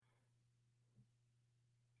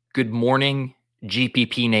Good morning,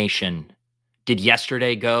 GPP Nation. Did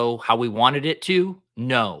yesterday go how we wanted it to?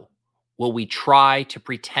 No. Will we try to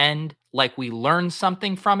pretend like we learned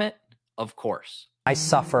something from it? Of course. I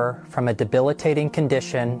suffer from a debilitating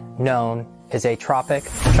condition known as atrophic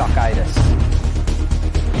chockitis.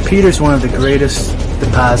 Peter's one of the greatest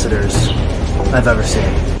depositors I've ever seen.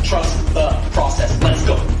 Trust the process. Let's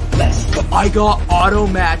go. I got auto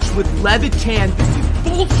matched with Levitan. This is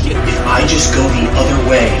bullshit. If I just go the other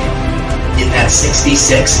way in that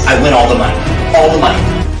 66, I win all the money. All the money.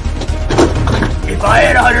 If I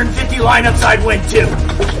had 150 lineups, I'd win too.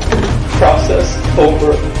 Process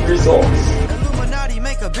over results. Illuminati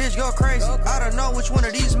make a bitch go crazy. I don't know which one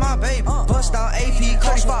of these my baby. Bust out AP,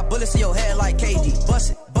 35 bullets in your head like KD.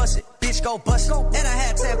 Bust it, bitch go bust it. And I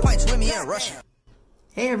had 10 pints with me in Russia.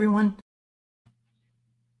 Hey everyone.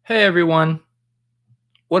 Hey everyone.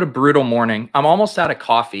 What a brutal morning. I'm almost out of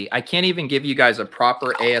coffee. I can't even give you guys a proper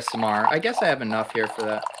ASMR. I guess I have enough here for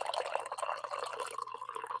that.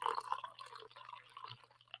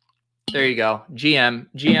 There you go.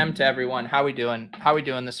 GM to everyone. How we doing? How we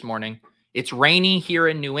doing this morning? It's rainy here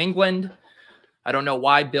in New England. I don't know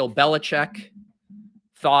why Bill Belichick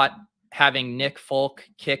thought having Nick Folk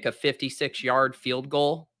kick a 56-yard field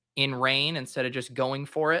goal in rain instead of just going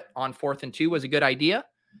for it on 4th and 2 was a good idea.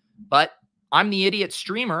 But I'm the idiot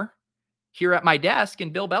streamer here at my desk,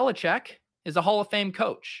 and Bill Belichick is a Hall of Fame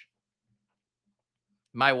coach.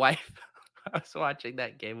 My wife, I was watching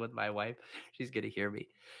that game with my wife. She's going to hear me.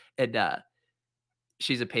 And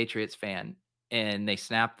she's a Patriots fan, and they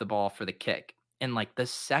snapped the ball for the kick. And like the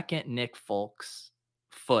second Nick Folk's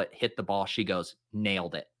foot hit the ball, she goes,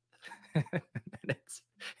 nailed it. And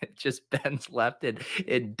it just bends left and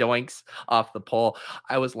it doinks off the pole.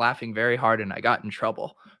 I was laughing very hard and I got in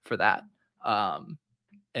trouble for that.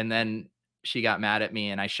 And then she got mad at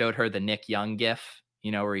me and I showed her the Nick Young gif,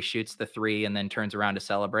 you know, where he shoots the 3 and then turns around to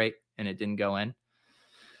celebrate and it didn't go in.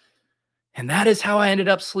 And that is how I ended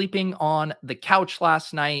up sleeping on the couch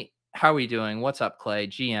last night. How are we doing? What's up, Clay?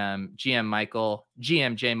 GM Michael,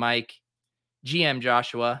 GM J Mike, GM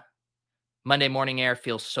Joshua. Monday morning air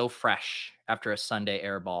feels so fresh after a Sunday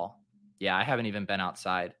air ball. Yeah, I haven't even been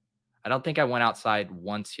outside. I don't think I went outside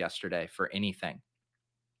once yesterday for anything.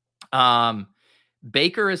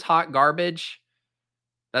 Baker is hot garbage.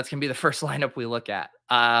 That's going to be the first lineup we look at.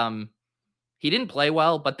 He didn't play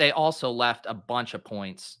well, but they also left a bunch of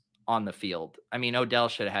points on the field. I mean, Odell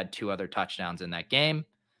should have had 2 other touchdowns in that game.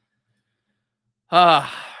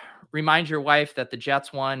 Remind your wife that the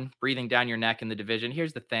Jets won, breathing down your neck in the division.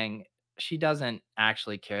 Here's the thing. She doesn't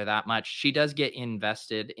actually care that much. She does get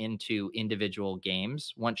invested into individual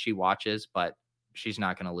games once she watches, but she's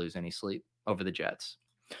not going to lose any sleep over the Jets.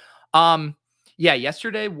 Yeah,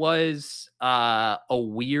 yesterday was a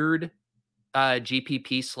weird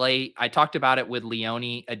GPP slate. I talked about it with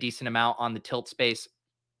Leone a decent amount on the Tilt Space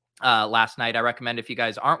last night. I recommend if you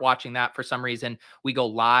guys aren't watching that for some reason, we go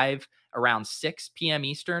live around 6 p.m.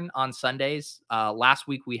 Eastern on Sundays. Last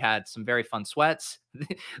week we had some very fun sweats.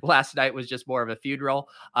 Last night was just more of a funeral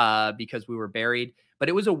because we were buried. But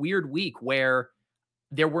it was a weird week where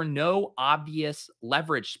there were no obvious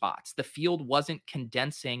leverage spots. The field wasn't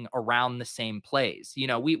condensing around the same plays. You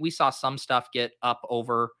know, we saw some stuff get up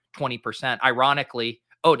over 20%. Ironically,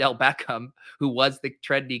 Odell Beckham, who was the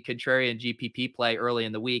trendy contrarian GPP play early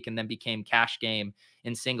in the week and then became cash game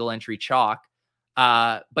in single entry chalk.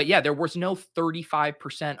 But yeah, there was no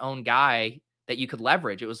 35% owned guy that you could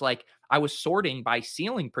leverage. It was like I was sorting by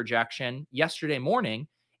ceiling projection yesterday morning,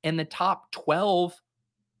 and the top 12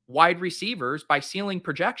 wide receivers by ceiling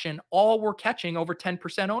projection all were catching over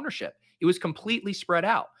 10% ownership. It was completely spread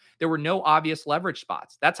out. There were no obvious leverage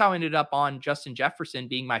spots. That's how I ended up on Justin Jefferson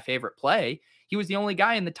being my favorite play. He was the only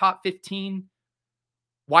guy in the top 15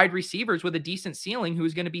 wide receivers with a decent ceiling who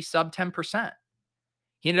was going to be sub 10%.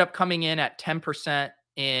 He ended up coming in at 10%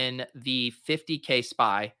 in the 50K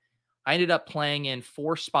SPY. I ended up playing in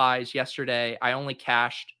 4 SPYs yesterday. I only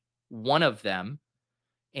cashed one of them.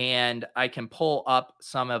 And I can pull up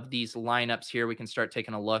some of these lineups here. We can start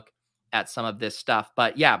taking a look at some of this stuff.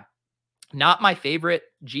 But yeah, not my favorite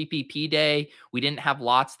GPP day. We didn't have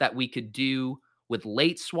lots that we could do with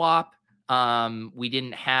late swap. We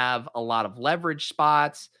didn't have a lot of leverage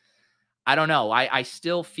spots. I don't know. I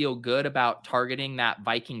still feel good about targeting that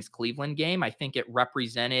Vikings-Cleveland game. I think it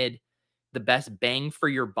represented the best bang for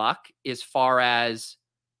your buck as far as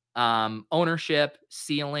ownership,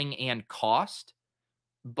 ceiling, and cost.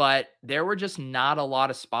 But there were just not a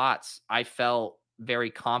lot of spots I felt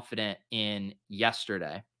very confident in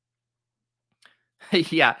yesterday.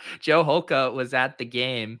 Yeah, Joe Holka was at the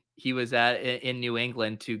game. He was in New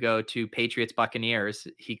England to go to Patriots Buccaneers.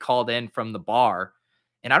 He called in from the bar,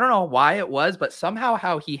 and I don't know why it was, but somehow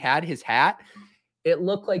how he had his hat, it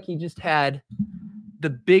looked like he just had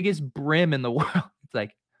the biggest brim in the world. It's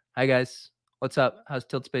like, hi guys, what's up? How's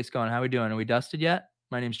Tilt Space going? How we doing? Are we dusted yet?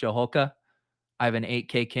 My name's Joe Holka. I have an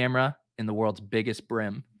 8K camera in the world's biggest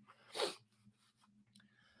brim.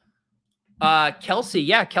 Kelsey.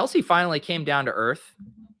 Yeah, Kelsey finally came down to earth.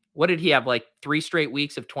 What did he have? Like 3 straight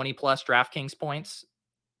weeks of 20 plus DraftKings points.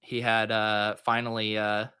 He had finally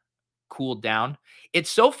cooled down. It's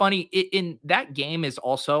so funny. In that game is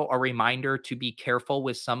also a reminder to be careful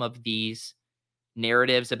with some of these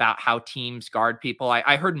narratives about how teams guard people.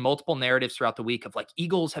 I heard multiple narratives throughout the week of like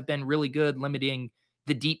Eagles have been really good limiting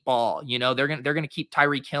the deep ball. You know, they're gonna keep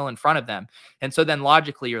Tyreek Hill in front of them. And so then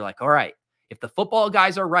logically you're like, all right, if the football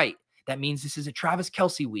guys are right, that means this is a Travis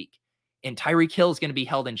Kelce week and Tyreek Hill is going to be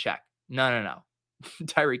held in check. No.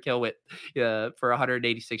 Tyreek Hill with for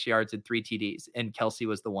 186 yards and 3 TDs, and Kelce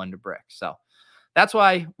was the one to brick. So that's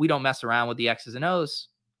why we don't mess around with the X's and O's.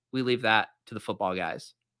 We leave that to the football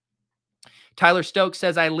guys. Tyler Stokes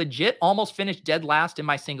says, I legit almost finished dead last in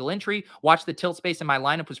my single entry. Watch the tilt space, and my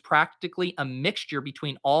lineup was practically a mixture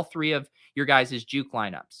between all 3 of your guys' juke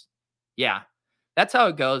lineups. Yeah, that's how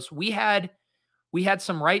it goes. We had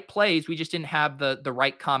some right plays. We just didn't have the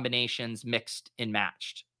right combinations mixed and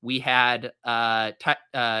matched. We had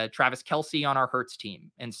Travis Kelce on our Hurts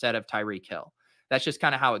team instead of Tyreek Hill. That's just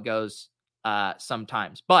kind of how it goes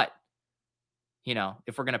sometimes. But, you know,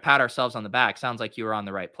 if we're going to pat ourselves on the back, sounds like you were on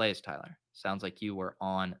the right plays, Tyler. Sounds like you were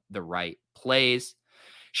on the right plays.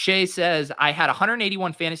 Shay says, I had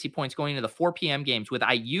 181 fantasy points going into the 4 p.m. games with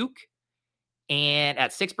Ayuk and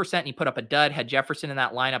at 6%, and he put up a dud. Had Jefferson in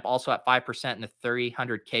that lineup, also at 5% in the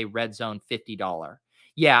 300K red zone $50.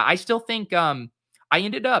 Yeah, I still think I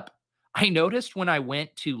noticed when I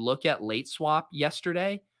went to look at late swap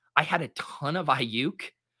yesterday, I had a ton of Ayuk.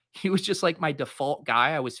 He was just like my default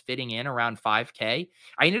guy. I was fitting in around 5K.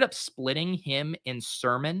 I ended up splitting him in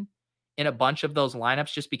Sermon in a bunch of those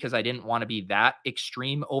lineups just because I didn't want to be that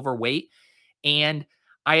extreme overweight. And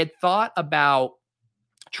I had thought about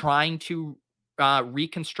trying to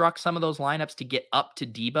reconstruct some of those lineups to get up to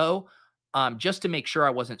Debo, just to make sure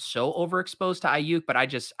I wasn't so overexposed to Ayuk, but I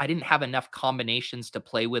didn't have enough combinations to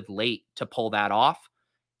play with late to pull that off.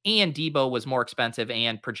 And Debo was more expensive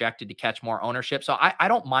and projected to catch more ownership. So I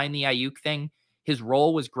don't mind the Ayuk thing. His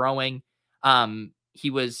role was growing. He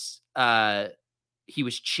was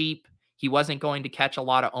cheap. He wasn't going to catch a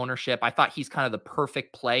lot of ownership. I thought he's kind of the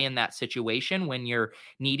perfect play in that situation when you're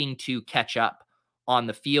needing to catch up on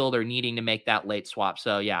the field or needing to make that late swap.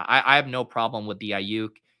 So yeah, I have no problem with the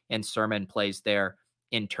Ayuk and Sermon plays there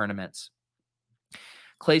in tournaments.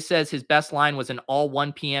 Clay says his best line was an all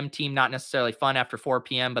 1 p.m. team, not necessarily fun after 4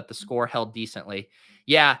 p.m., but the score held decently.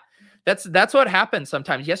 Yeah, that's what happens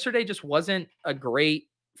sometimes. Yesterday just wasn't a great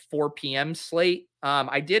 4 p.m. slate.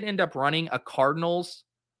 I did end up running a Cardinals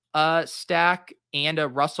stack and a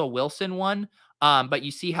Russell Wilson one. But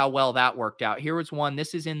you see how well that worked out. Here was one.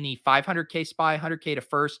 This is in the 500K spy, 100K to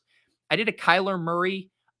first. I did a Kyler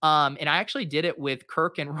Murray, and I actually did it with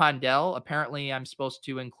Kirk and Rondell. Apparently, I'm supposed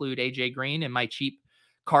to include AJ Green in my cheap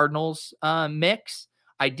Cardinals mix.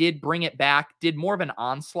 I did bring it back, did more of an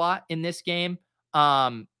onslaught in this game.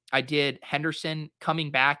 I did Henderson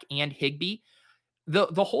coming back and Higbee.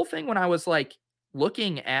 The whole thing when I was like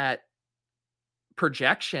looking at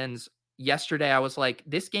projections yesterday, I was like,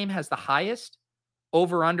 this game has the highest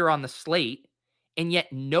over under on the slate, and yet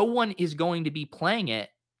no one is going to be playing it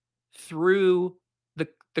through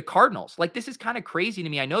the Cardinals. Like, this is kind of crazy to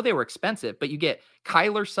me. I know they were expensive, but you get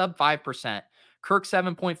Kyler sub 5%, Kirk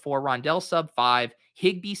 7.4, Rondell sub 5,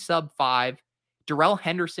 Higbee sub 5, Darrell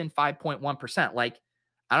Henderson 5.1%. Like,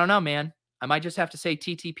 I don't know, man. I might just have to say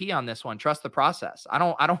TTP on this one. Trust the process. I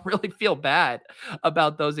don't really feel bad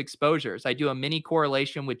about those exposures. I do a mini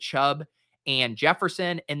correlation with Chubb and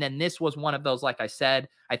Jefferson. And then this was one of those, like I said,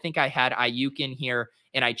 I think I had Ayuk in here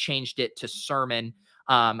and I changed it to Sermon.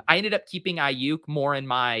 I ended up keeping Ayuk more in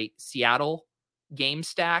my Seattle game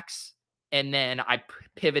stacks. And then I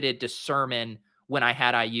pivoted to Sermon when I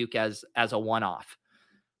had Ayuk as a one-off.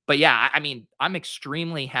 But yeah, I mean, I'm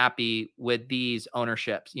extremely happy with these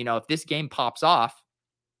ownerships. You know, if this game pops off,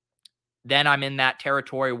 then I'm in that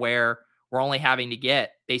territory where we're only having to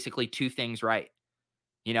get basically 2 things right.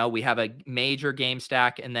 You know, we have a major game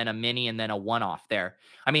stack and then a mini and then a one-off there.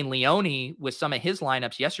 I mean, Leone, with some of his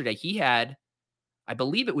lineups yesterday, he had, I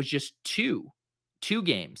believe it was just two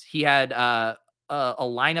games. He had a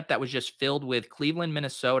lineup that was just filled with Cleveland,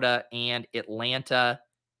 Minnesota, and Atlanta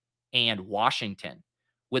and Washington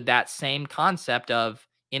with that same concept of,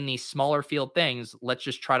 in these smaller field things, let's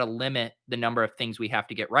just try to limit the number of things we have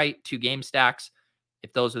to get right. 2 game stacks.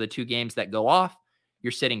 If those are the 2 games that go off,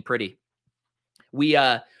 you're sitting pretty. We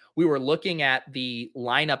were looking at the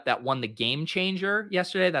lineup that won the Game Changer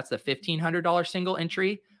yesterday. That's the $1,500 single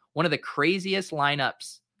entry. One of the craziest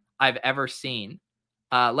lineups I've ever seen.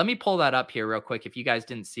 Let me pull that up here real quick. If you guys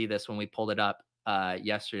didn't see this when we pulled it up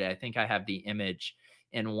yesterday, I think I have the image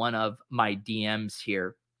in one of my DMs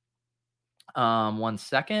here. 1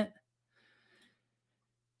 second.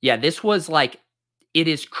 Yeah, this was like, it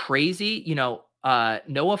is crazy. No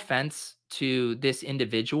offense to this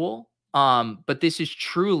individual. But this is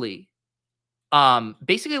truly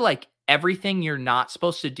basically like everything you're not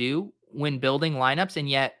supposed to do when building lineups, and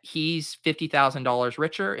yet he's $50,000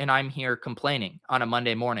 richer and I'm here complaining on a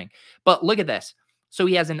Monday morning. But look at this. So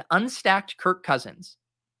he has an unstacked Kirk Cousins.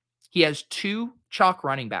 He has 2 chalk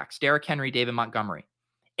running backs, Derrick Henry, David Montgomery.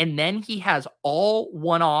 And then he has all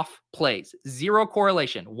one-off plays, 0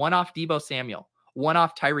 correlation, 1 off Deebo Samuel, 1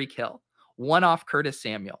 off Tyreek Hill, 1 off Curtis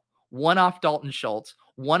Samuel, 1 off Dalton Schultz,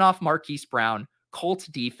 1 off Marquise Brown, Colts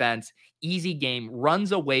defense, easy game,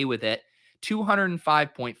 runs away with it,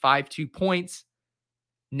 205.52 points,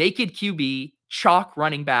 naked QB, chalk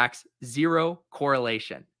running backs, 0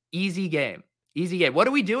 correlation. Easy game. What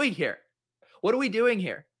are we doing here?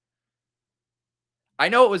 I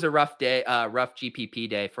know it was a rough day, rough GPP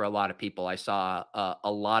day for a lot of people. I saw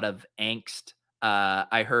a lot of angst.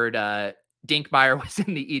 I heard Dinkmeyer was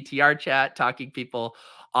in the ETR chat talking people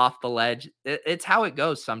off the ledge. It's how it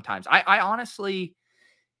goes sometimes. I honestly,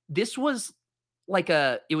 this was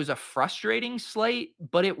it was a frustrating slate,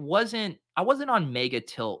 but I wasn't on mega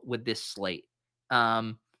tilt with this slate.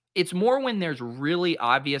 It's more when there's really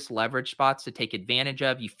obvious leverage spots to take advantage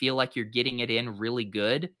of. You feel like you're getting it in really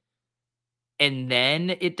good, and then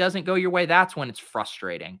it doesn't go your way. That's when it's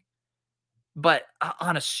frustrating. But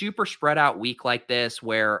on a super spread out week like this,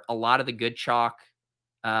 where a lot of the good chalk,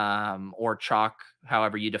 or chalk,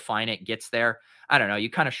 however you define it, gets there, I don't know, you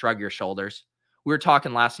kind of shrug your shoulders. We were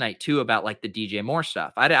talking last night too about like the DJ Moore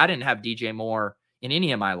stuff. I didn't have DJ Moore in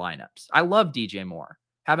any of my lineups. I love DJ Moore.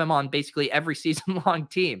 Have him on basically every season long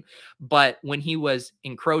team. But when he was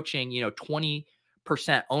encroaching, 20%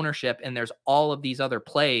 ownership, and there's all of these other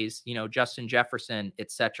plays, Justin Jefferson,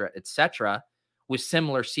 et cetera, with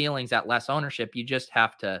similar ceilings at less ownership, you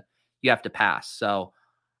have to pass. So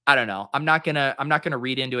I don't know. I'm not gonna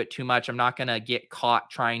read into it too much. I'm not gonna get caught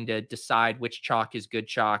trying to decide which chalk is good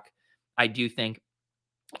chalk. I do think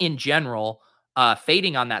in general,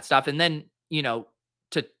 fading on that stuff. And then,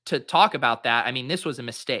 to talk about that, I mean, this was a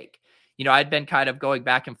mistake. I'd been kind of going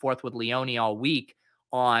back and forth with Leone all week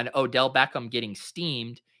on Odell Beckham getting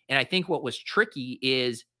steamed. And I think what was tricky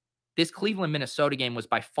is this Cleveland, Minnesota game was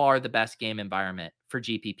by far the best game environment for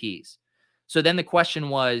GPPs. So then the question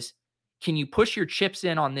was, can you push your chips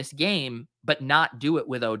in on this game, but not do it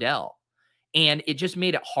with Odell? And it just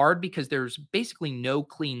made it hard because there's basically no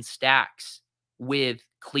clean stacks with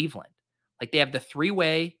Cleveland. Like, they have the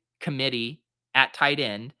 3-way committee at tight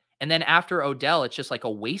end. And then after Odell, it's just like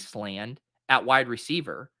a wasteland at wide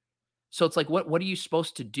receiver. So it's like, what are you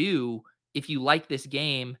supposed to do if you like this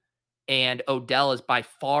game and Odell is by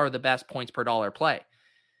far the best points per dollar play?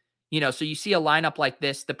 So you see a lineup like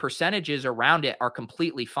this, the percentages around it are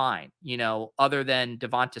completely fine, other than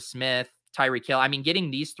Devonta Smith, Tyreek Hill. I mean, getting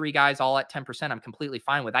these 3 guys all at 10%, I'm completely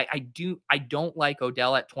fine with. I don't like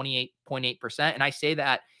Odell at 28.8%. And I say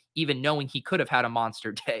that even knowing he could have had a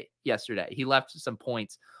monster day yesterday. He left some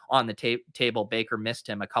points on the table. Baker missed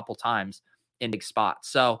him a couple times in big spots.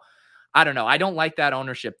 So I don't know. I don't like that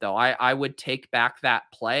ownership though. I would take back that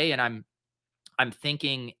play, and I'm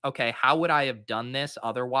thinking, okay, how would I have done this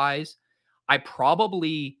otherwise? I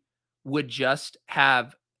probably would just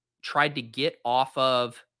have tried to get off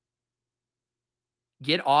of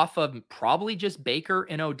probably just Baker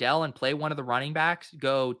and Odell and play one of the running backs,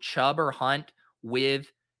 go Chubb or Hunt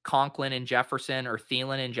with Conklin and Jefferson, or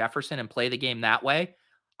Thielen and Jefferson, and play the game that way.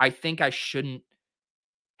 I think I shouldn't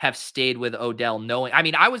have stayed with Odell, knowing, I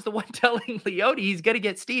mean, I was the one telling Leone he's going to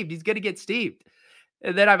get steamed.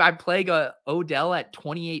 And then I'm playing Odell at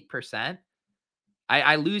 28%.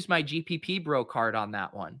 I lose my GPP bro card on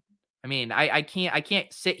that one. I mean, I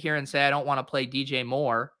can't sit here and say I don't want to play DJ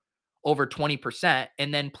Moore over 20%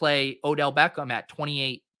 and then play Odell Beckham at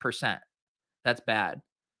 28%. That's bad.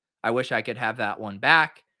 I wish I could have that one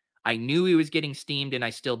back. I knew he was getting steamed and I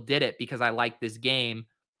still did it because I like this game.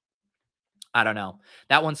 I don't know.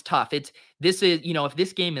 That one's tough. If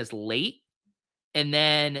this game is late and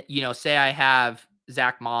then, say I have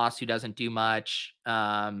Zach Moss, who doesn't do much,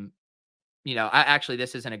 actually,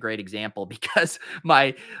 this isn't a great example because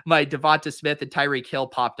my Devonta Smith and Tyreek Hill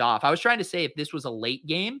popped off. I was trying to say if this was a late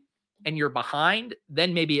game and you're behind,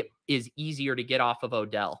 then maybe it is easier to get off of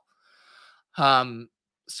Odell.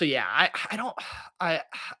 So yeah,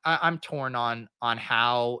 I'm torn on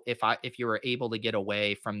how, if you were able to get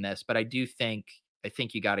away from this, but I think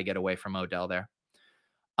you got to get away from Odell there.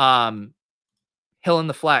 Hill in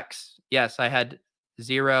the flex. Yes, I had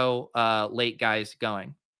 0 late guys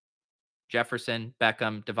going. Jefferson,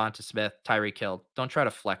 Beckham, Devonta Smith, Tyreek Hill. Don't try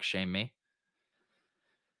to flex shame me.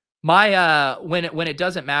 My when it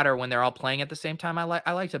doesn't matter when they're all playing at the same time, I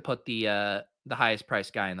like to put the highest price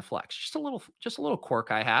guy in the flex. Just a little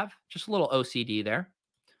quirk I have, just a little OCD there.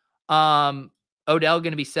 Odell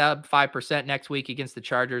going to be sub 5% next week against the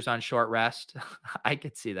Chargers on short rest. I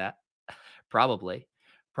could see that. Probably.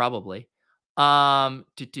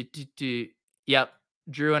 Yep.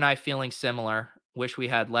 Drew and I feeling similar. Wish we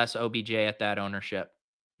had less OBJ at that ownership.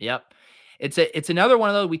 Yep. It's another one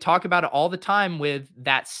of those, we talk about it all the time with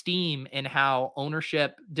that steam and how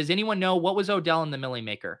ownership. Does anyone know what was Odell in the Millie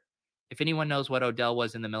Maker? If anyone knows what Odell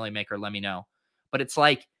was in the Millie Maker, let me know. But it's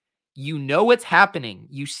like, it's happening.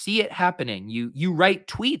 You see it happening. You write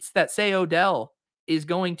tweets that say Odell is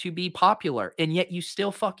going to be popular, and yet you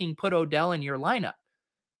still fucking put Odell in your lineup.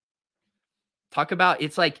 Talk about,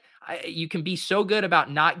 it's like you can be so good about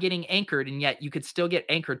not getting anchored, and yet you could still get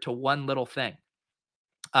anchored to one little thing.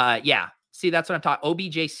 Yeah. See, that's what I'm talking.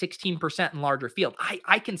 OBJ 16% in larger field.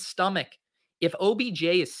 I can stomach if OBJ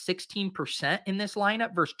is 16% in this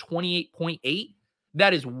lineup versus 28.8.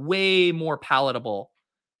 That is way more palatable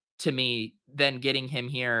to me than getting him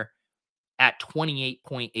here at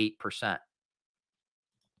 28.8%.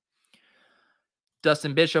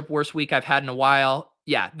 Dustin Bishop, worst week I've had in a while.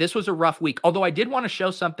 Yeah, this was a rough week. Although I did want to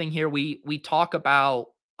show something here. We talk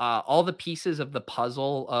about all the pieces of the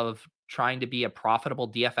puzzle of trying to be a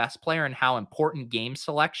profitable DFS player and how important game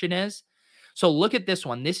selection is. So look at this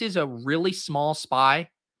one. This is a really small SPY,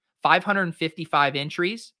 555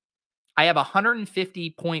 entries. I have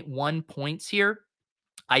 150.1 points here.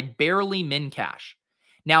 I barely min cash.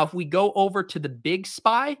 Now, if we go over to the big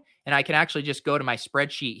SPY, and I can actually just go to my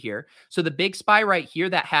spreadsheet here. So the big SPY right here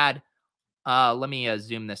that had, let me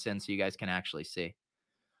zoom this in so you guys can actually see.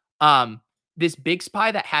 This big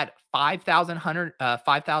SPY that had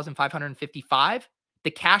 5,555,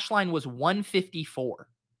 the cash line was 154.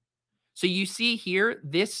 So you see here,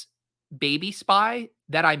 this baby SPY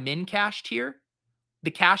that I min cashed here,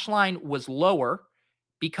 the cash line was lower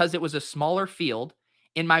because it was a smaller field,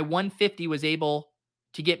 and my 150 was able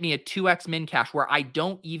to get me a 2x min cash where I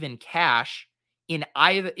don't even cash in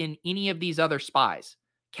any of these other SPYs.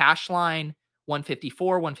 Cash line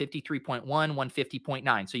 154, 153.1,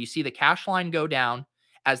 150.9. So you see the cash line go down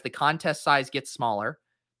as the contest size gets smaller.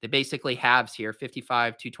 They basically halves here,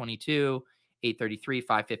 55, 222, 833,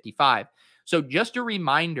 555. So just a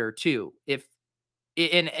reminder too,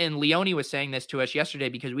 and Leone was saying this to us yesterday,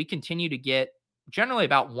 because we continue to get generally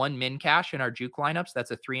about 1 min cash in our juke lineups.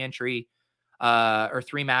 That's a 3 entry or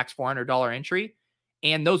 3 max $400 entry.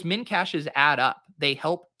 And those min caches add up. They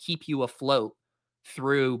help keep you afloat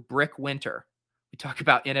through brick winter. We talk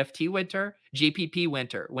about NFT winter, GPP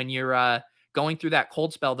winter. When you're going through that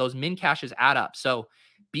cold spell, those min caches add up. So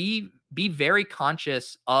be very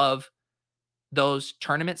conscious of those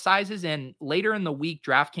tournament sizes. And later in the week,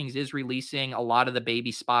 DraftKings is releasing a lot of the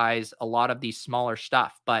baby SPYs, a lot of these smaller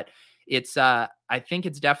stuff. But it's I think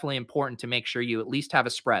it's definitely important to make sure you at least have a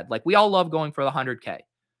spread. Like, we all love going for the 100K.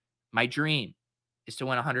 My dream is to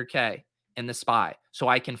win 100K in the SPY so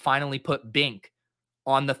I can finally put Bink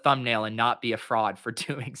on the thumbnail and not be a fraud for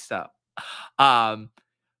doing so.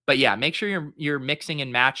 But yeah, make sure you're mixing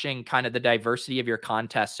and matching kind of the diversity of your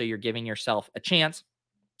contest so you're giving yourself a chance.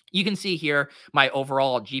 You can see here my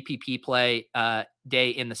overall GPP play day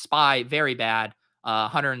in the SPY, very bad.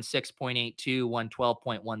 106.82,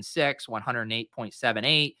 112.16,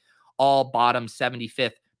 108.78, all bottom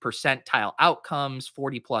 75th percentile outcomes,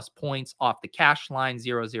 40 plus points off the cash line,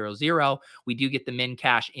 000. We do get the min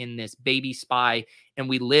cash in this baby SPY, and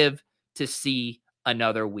we live to see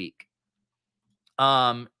another week.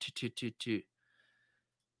 Oh,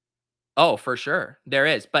 for sure. There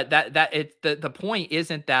is. But the point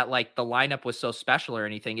isn't that like the lineup was so special or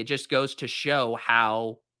anything. It just goes to show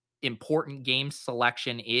how important game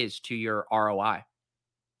selection is to your ROI.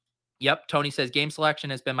 Yep. Tony says game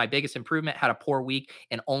selection has been my biggest improvement, had a poor week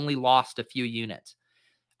and only lost a few units.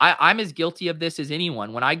 I'm as guilty of this as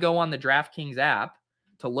anyone. When I go on the DraftKings app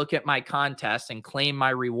to look at my contests and claim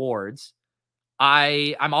my rewards,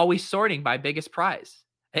 I'm always sorting by biggest prize.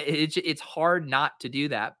 It's hard not to do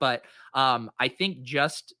that. But I think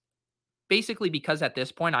just basically because at this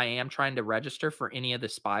point I am trying to register for any of the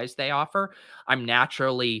spies they offer. I'm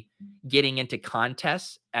naturally getting into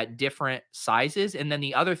contests at different sizes. And then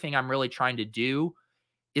the other thing I'm really trying to do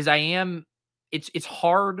is it's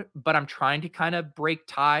hard, but I'm trying to kind of break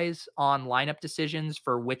ties on lineup decisions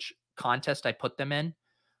for which contest I put them in,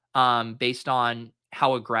 based on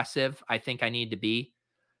how aggressive I think I need to be.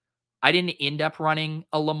 I didn't end up running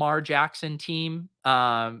a Lamar Jackson team. We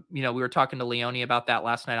were talking to Leone about that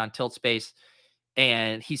last night on Tilt Space,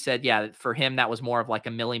 and he said, yeah, for him, that was more of like a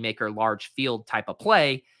Millie Maker large field type of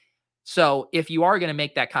play. So if you are going to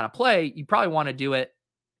make that kind of play, you probably want to do it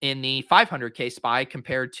in the 500K spy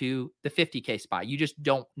compared to the 50K spy. You just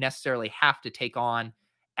don't necessarily have to take on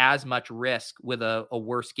as much risk with a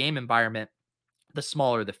worse game environment, the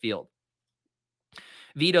smaller the field.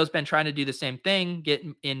 Vito's been trying to do the same thing, get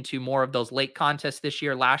into more of those late contests this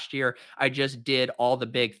year. Last year, I just did all the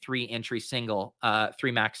big 3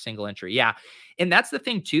 max single entry. Yeah. And that's the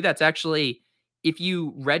thing too. That's actually, if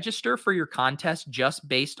you register for your contest just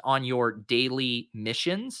based on your daily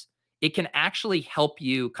missions, it can actually help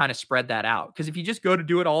you kind of spread that out. Because if you just go to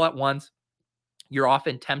do it all at once, you're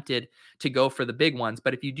often tempted to go for the big ones.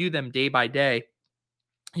 But if you do them day by day,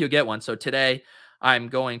 you'll get one. So today, I'm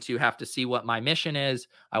going to have to see what my mission is.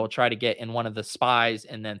 I will try to get in one of the spies,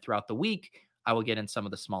 and then throughout the week, I will get in some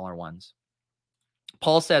of the smaller ones.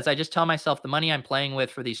 Paul says, I just tell myself the money I'm playing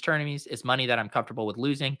with for these tournaments is money that I'm comfortable with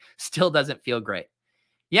losing. Still doesn't feel great.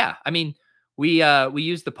 Yeah, I mean, we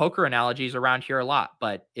use the poker analogies around here a lot,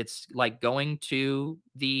 but it's like going to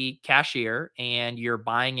the cashier and you're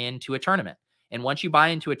buying into a tournament. And once you buy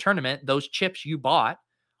into a tournament, those chips you bought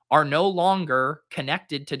are no longer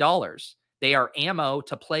connected to dollars. They are ammo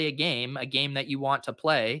to play a game that you want to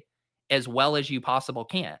play as well as you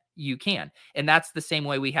can. And that's the same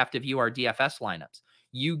way we have to view our DFS lineups.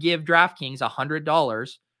 You give DraftKings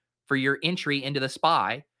 $100 for your entry into the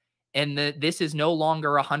spy, and this is no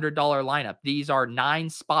longer a $100 lineup. These are 9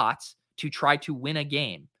 spots to try to win a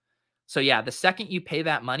game. So yeah, the second you pay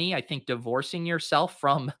that money, I think divorcing yourself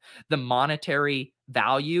from the monetary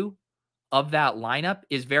value of that lineup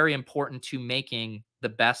is very important to making the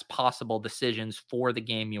best possible decisions for the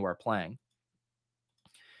game you are playing.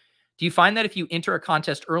 Do you find that if you enter a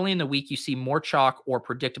contest early in the week, you see more chalk or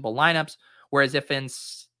predictable lineups? Whereas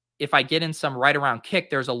if I get in some right around kick,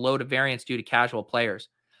 there's a load of variance due to casual players.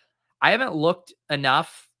 I haven't looked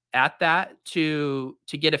enough at that to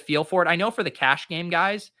get a feel for it. I know for the cash game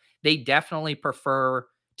guys, they definitely prefer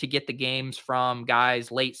to get the games from guys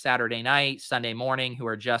late Saturday night, Sunday morning, who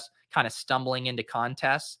are just kind of stumbling into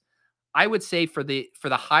contests. I would say for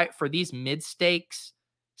these mid stakes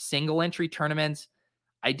single entry tournaments,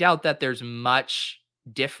 I doubt that there's much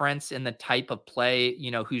difference in the type of play,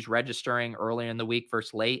 who's registering early in the week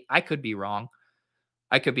versus late. I could be wrong,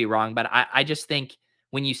 but I just think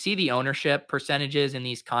when you see the ownership percentages in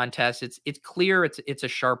these contests, it's clear it's a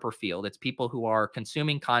sharper field. It's people who are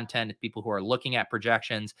consuming content, it's people who are looking at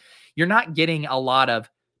projections. You're not getting a lot of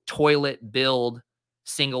toilet build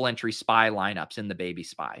single entry spy lineups in the baby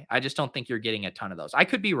spy. I just don't think you're getting a ton of those. I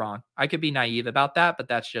could be wrong. I could be naive about that, but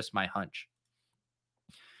that's just my hunch.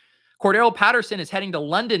 Cordero Patterson is heading to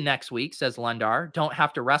London next week, says Lundar. Don't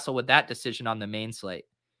have to wrestle with that decision on the main slate.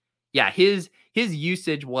 Yeah, his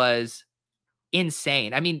usage was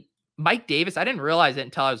insane. I mean, Mike Davis, I didn't realize it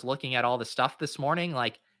until I was looking at all the stuff this morning,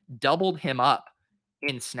 like doubled him up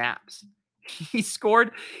in snaps. He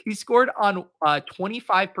scored on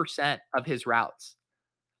 25% of his routes.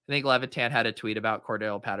 I think Levitan had a tweet about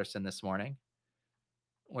Cordero Patterson this morning.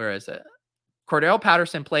 Where is it? Cordero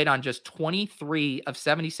Patterson played on just 23 of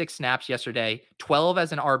 76 snaps yesterday, 12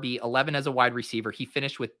 as an RB, 11 as a wide receiver. He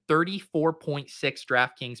finished with 34.6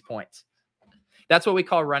 DraftKings points. That's what we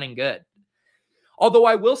call running good. Although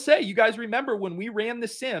I will say, you guys remember when we ran the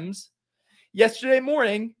Sims yesterday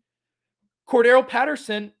morning, Cordero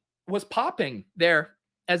Patterson was popping there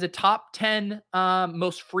as a top 10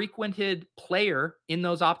 most frequented player in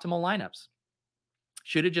those optimal lineups.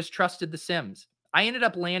 Should have just trusted the Sims. I ended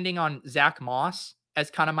up landing on Zach Moss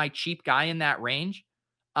as kind of my cheap guy in that range.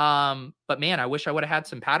 But man, I wish I would have had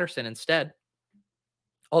some Patterson instead.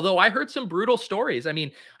 Although I heard some brutal stories. I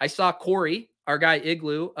mean, I saw Corey, our guy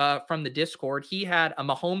Igloo from the Discord. He had a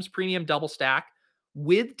Mahomes premium double stack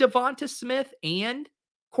with Devonta Smith and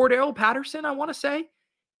Cordero Patterson, I want to say.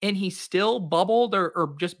 And he still bubbled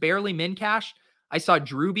or just barely min cashed. I saw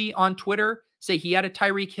Drewby on Twitter say he had a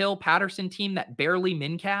Tyreek Hill Patterson team that barely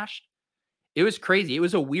min cashed. It was crazy. It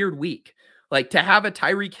was a weird week. Like to have a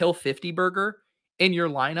Tyreek Hill 50 burger in your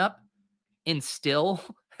lineup and still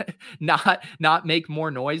not make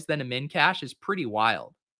more noise than a min cash is pretty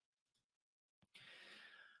wild.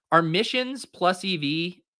 Are missions plus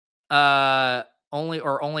EV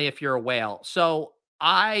only if you're a whale? So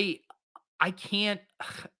I can't.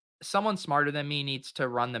 Someone smarter than me needs to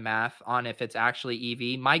run the math on if it's actually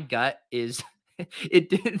EV. My gut is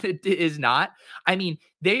it is not. I mean,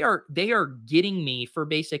 they are getting me for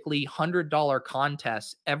basically $100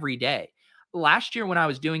 contests every day. Last year when I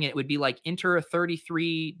was doing it, it would be like enter a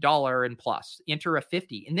 $33 and plus, enter a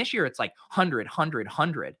 50. And this year it's like 100.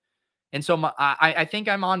 And so I think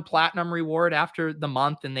I'm on platinum reward after the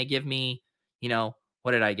month, and they give me,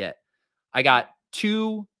 what did I get? I got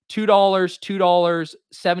 $2,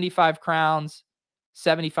 75 crowns,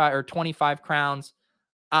 75 or 25 crowns.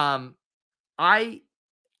 I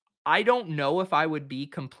don't know if I would be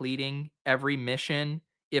completing every mission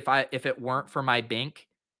if it weren't for my bank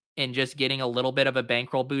and just getting a little bit of a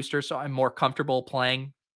bankroll booster. So I'm more comfortable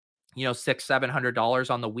playing,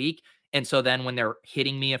 $600-700 on the week. And so then when they're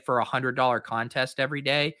hitting me for $100 contest every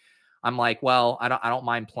day, I'm like, well, I don't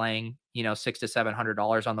mind playing, $600 to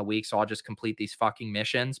 $700 on the week. So I'll just complete these fucking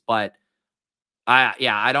missions. But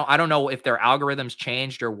I don't know if their algorithms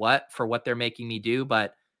changed or what for what they're making me do,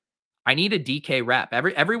 but I need a DK rep.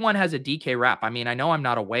 Everyone has a DK rep. I mean, I know I'm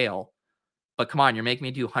not a whale, but come on, you're making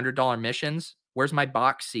me do $100 missions. Where's my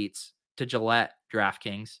box seats to Gillette,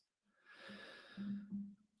 DraftKings?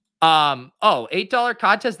 $8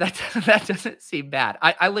 contest. That doesn't seem bad.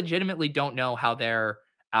 I legitimately don't know how their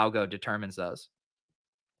algo determines those.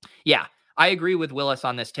 Yeah, I agree with Willis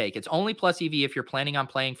on this take. It's only plus EV if you're planning on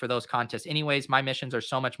playing for those contests. Anyways, my missions are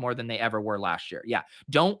so much more than they ever were last year. Yeah,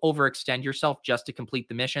 don't overextend yourself just to complete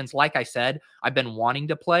the missions. Like I said, I've been wanting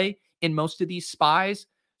to play in most of these spies,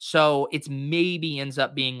 so it's maybe ends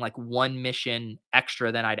up being like one mission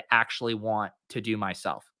extra than I'd actually want to do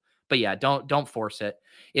myself. But yeah, don't force it.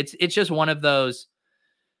 It's just one of those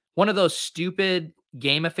stupid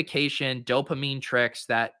gamification dopamine tricks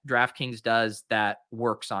that DraftKings does that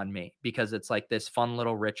works on me because it's like this fun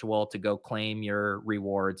little ritual to go claim your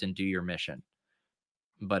rewards and do your mission.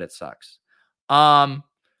 But it sucks.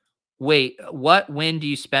 Wait, what win do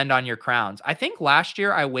you spend on your crowns? I think last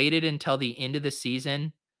year I waited until the end of the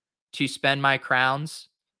season to spend my crowns.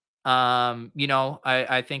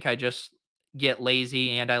 I think I just get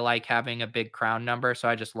lazy and I like having a big crown number. So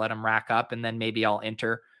I just let them rack up and then maybe I'll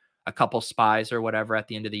enter a couple spies or whatever at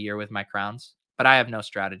the end of the year with my crowns, but I have no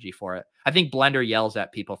strategy for it. I think Blender yells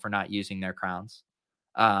at people for not using their crowns.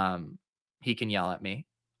 He can yell at me.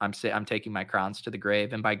 I'm taking my crowns to the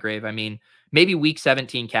grave. And by grave, I mean, maybe week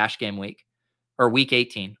 17 cash game week or week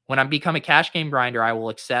 18. When I become a cash game grinder, I will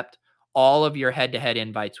accept all of your head-to-head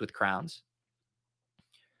invites with crowns.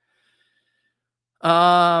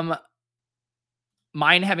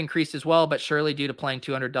 Mine have increased as well, but surely due to playing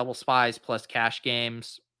 200 double spies plus cash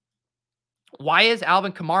games. Why is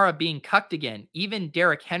Alvin Kamara being cucked again? Even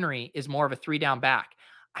Derrick Henry is more of a 3-down back.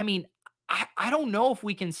 I mean, I don't know if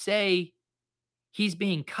we can say he's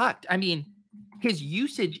being cucked. I mean, his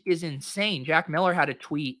usage is insane. Jack Miller had a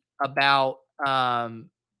tweet about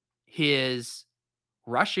his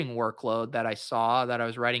rushing workload that I saw that I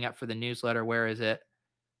was writing up for the newsletter. Where is it?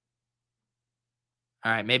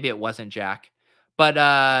 All right, maybe it wasn't Jack.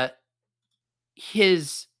 But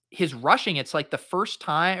his rushing, it's like the first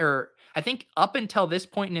time, or I think up until this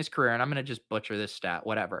point in his career, and I'm going to just butcher this stat,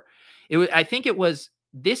 whatever. I think it was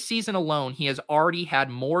this season alone, he has already had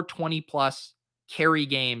more 20-plus carry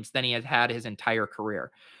games than he has had his entire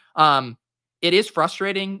career. It is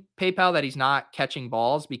frustrating, PayPal, that he's not catching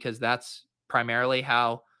balls because that's primarily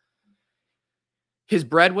how his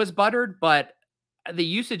bread was buttered, but the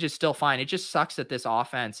usage is still fine. It just sucks that this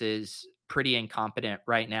offense is pretty incompetent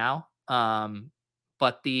right now.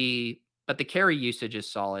 But the carry usage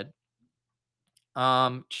is solid.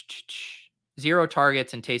 0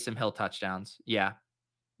 targets and Taysom Hill touchdowns. Yeah,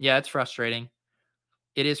 it's frustrating.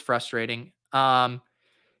 It is frustrating.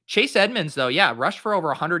 Chase Edmonds, though, rushed for over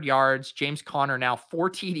 100 yards. James Conner now 4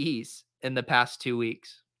 TDs in the past 2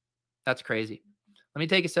 weeks. That's crazy. Let me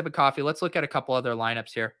take a sip of coffee. Let's look at a couple other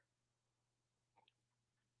lineups here.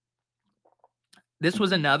 This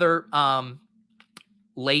was another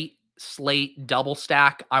late slate double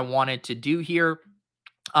stack I wanted to do here.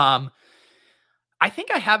 I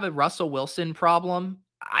think I have a Russell Wilson problem.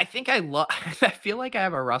 I feel like I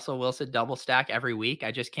have a Russell Wilson double stack every week.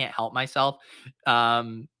 I just can't help myself.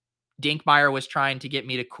 Dinkmeyer was trying to get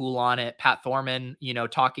me to cool on it. Pat Thorman,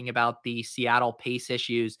 talking about the Seattle pace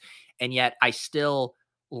issues. And yet I still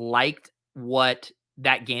liked what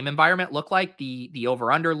that game environment looked like. The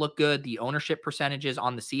over-under looked good. The ownership percentages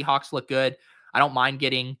on the Seahawks look good. I don't mind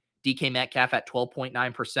getting DK Metcalf at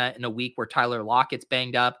 12.9% in a week where Tyler Lockett's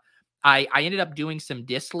banged up. I ended up doing some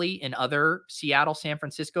Disley and other Seattle, San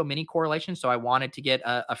Francisco mini correlations. So I wanted to get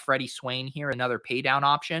a Freddie Swain here, another pay down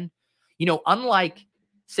option. Unlike,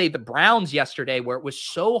 say, the Browns yesterday, where it was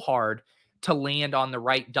so hard to land on the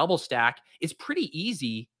right double stack, it's pretty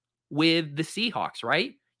easy with the Seahawks,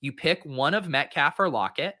 right? You pick one of Metcalf or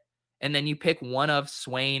Lockett, and then you pick one of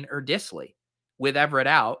Swain or Disley with Everett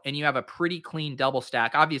out, and you have a pretty clean double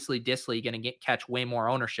stack. Obviously, Disley going to catch way more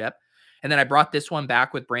ownership. And then I brought this one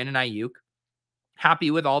back with Brandon Ayuk. Happy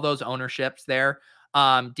with all those ownerships there.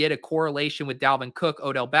 Did a correlation with Dalvin Cook,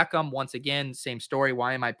 Odell Beckham. Once again, same story.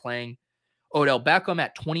 Why am I playing Odell Beckham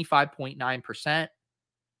at 25.9%?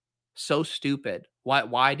 So stupid.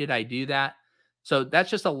 Why did I do that? So that's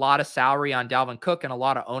just a lot of salary on Dalvin Cook and a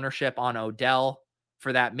lot of ownership on Odell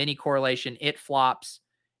for that mini correlation. It flops.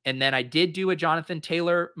 And then I did do a Jonathan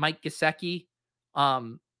Taylor, Mike Gesicki.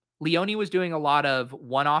 Leone was doing a lot of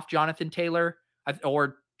one-off Jonathan Taylor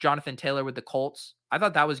or Jonathan Taylor with the Colts. I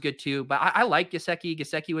thought that was good too, but I like Gesicki.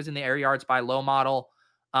 Gesicki was in the air yards by low model.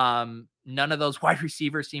 None of those wide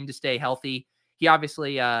receivers seem to stay healthy. He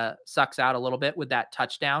obviously sucks out a little bit with that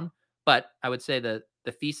touchdown, but I would say the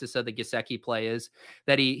thesis of the Gesicki play is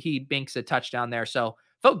that he binks a touchdown there. So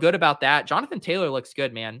felt good about that. Jonathan Taylor looks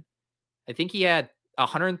good, man. I think he had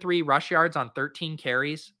 103 rush yards on 13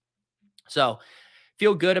 carries. So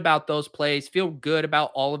feel good about those plays. Feel good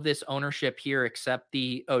about all of this ownership here, except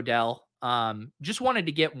the Odell. Just wanted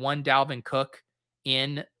to get one Dalvin Cook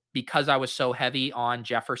in because I was so heavy on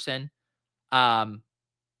Jefferson.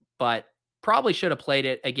 But probably should have played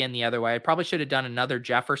it again the other way. I probably should have done another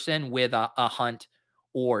Jefferson with a Hunt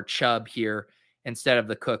or Chubb here instead of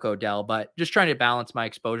the Cook Odell. But just trying to balance my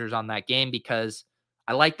exposures on that game because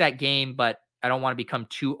I like that game, but I don't want to become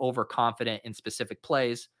too overconfident in specific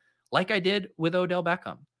plays, like I did with Odell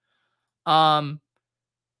Beckham.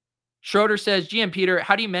 Schroeder says, GM Peter,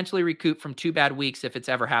 how do you mentally recoup from 2 bad weeks if it's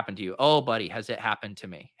ever happened to you? Oh, buddy, has it happened to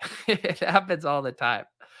me? It happens all the time.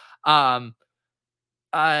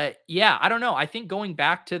 Yeah, I don't know. I think going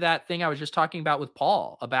back to that thing I was just talking about with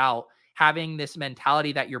Paul about having this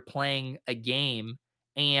mentality that you're playing a game.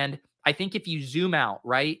 And I think if you zoom out,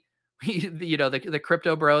 right? The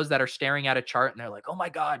crypto bros that are staring at a chart and they're like, oh my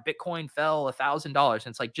God, Bitcoin fell $1,000. And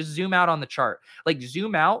it's like, just zoom out on the chart, like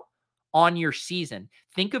zoom out on your season.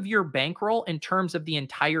 Think of your bankroll in terms of the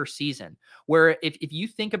entire season, where if you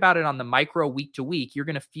think about it on the micro week to week, you're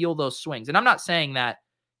going to feel those swings. And I'm not saying that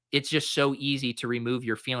it's just so easy to remove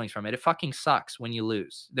your feelings from it. It fucking sucks when you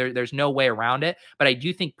lose. There's no way around it. But I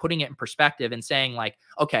do think putting it in perspective and saying like,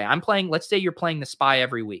 okay, let's say you're playing the SPY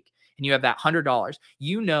every week. And you have that $100,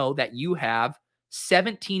 you know that you have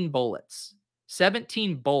 17 bullets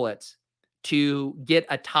to get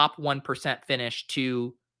a top 1% finish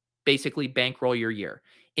to basically bankroll your year.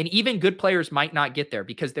 And even good players might not get there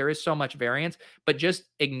because there is so much variance, but just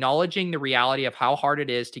acknowledging the reality of how hard it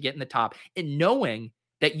is to get in the top and knowing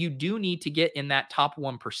that you do need to get in that top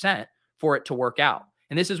 1% for it to work out.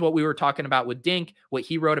 And this is what we were talking about with Dink, what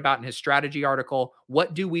he wrote about in his strategy article.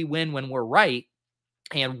 What do we win when we're right?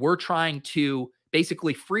 And we're trying to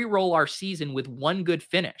basically free roll our season with one good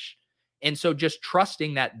finish. And so just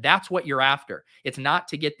trusting that that's what you're after. It's not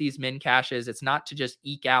to get these min cashes. It's not to just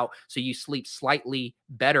eke out so you sleep slightly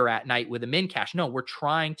better at night with a min cash. No, we're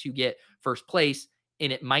trying to get first place,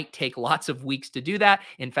 and it might take lots of weeks to do that.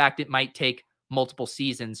 In fact, it might take multiple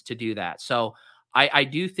seasons to do that. So I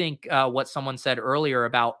do think what someone said earlier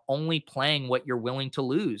about only playing what you're willing to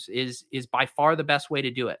lose is by far the best way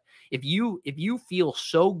to do it. If you feel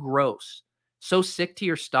so gross, so sick to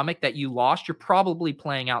your stomach that you lost, you're probably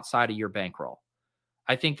playing outside of your bankroll.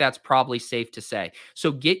 I think that's probably safe to say.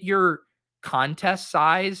 So get your contest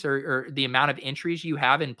size or the amount of entries you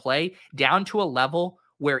have in play down to a level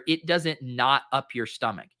where it doesn't knot up your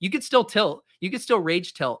stomach. You could still tilt. You could still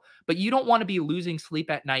rage tilt, but you don't want to be losing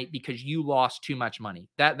sleep at night because you lost too much money.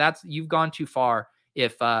 That's you've gone too far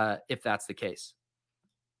if that's the case.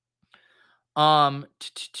 Yeah,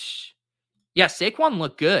 Saquon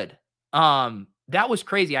looked good. That was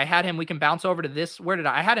crazy. I had him. We can bounce over to this.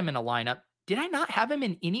 I had him in a lineup. Did I not have him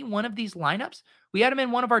in any one of these lineups? We had him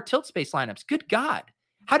in one of our tilt space lineups. Good God.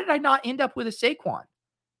 How did I not end up with a Saquon?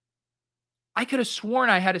 I could have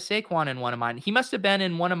sworn I had a Saquon in one of mine. He must have been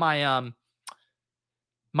in one of my,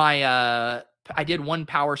 I did one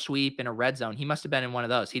power sweep in a red zone. He must have been in one of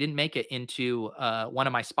those. He didn't make it into one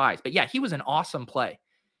of my spies, but yeah, he was an awesome play.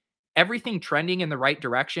 Everything trending in the right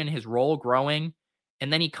direction, his role growing.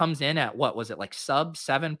 And then he comes in at what was it, like sub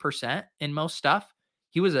 7% in most stuff.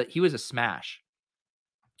 He was a smash.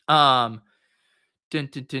 Yeah.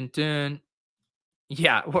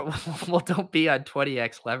 Well, don't be on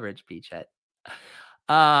 20x leverage, Beachhead.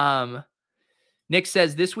 Nick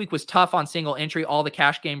says this week was tough on single entry. All the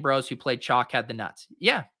cash game bros who played chalk had the nuts.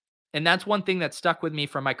 Yeah. And that's one thing that stuck with me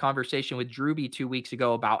from my conversation with Drewby 2 weeks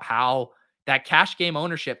ago about how that cash game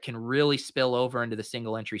ownership can really spill over into the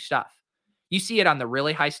single entry stuff. You see it on the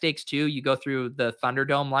really high stakes too. You go through the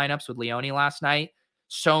Thunderdome lineups with Leone last night.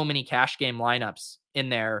 So many cash game lineups in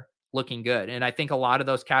there looking good. And I think a lot of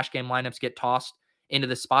those cash game lineups get tossed into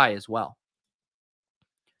the SPY as well.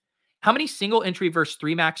 How many single entry versus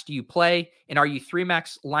 3-max do you play? And are you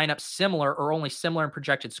 3-max lineups similar or only similar in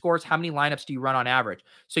projected scores? How many lineups do you run on average?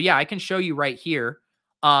 So yeah, I can show you right here.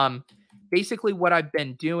 Basically what I've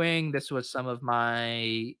been doing, this was some of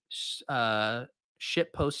my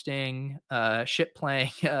ship posting, ship playing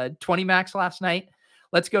 20-max last night.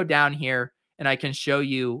 Let's go down here and I can show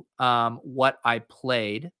you what I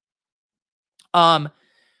played.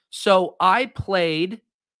 So I played,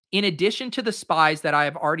 in addition to the spies that I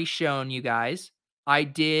have already shown you guys, I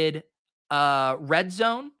did red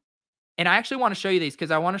zone. And I actually want to show you these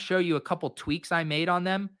because I want to show you a couple tweaks I made on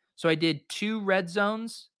them. So I did 2 red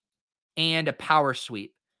zones and a power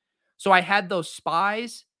sweep. So I had those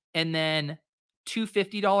spies and then 2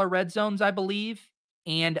 $50 red zones, I believe.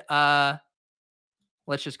 And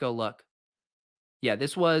let's just go look. Yeah,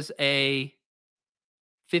 this was a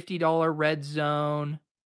 $50 red zone,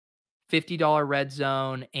 $50 red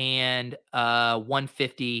zone, and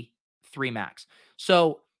 150 3-max.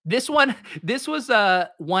 So this was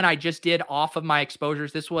one I just did off of my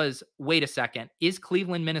exposures. This was, wait a second, is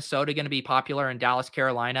Cleveland, Minnesota going to be popular and Dallas,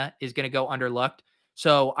 Carolina is going to go underlooked?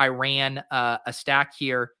 So I ran a stack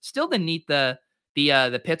here. Still didn't need the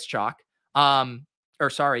Pitts chalk, the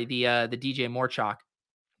DJ Moore chalk.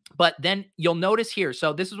 But then you'll notice here.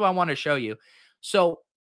 So this is what I want to show you. So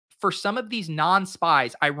for some of these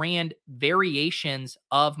non-spies, I ran variations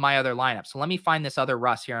of my other lineup. So let me find this other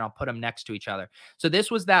Russ here and I'll put them next to each other. So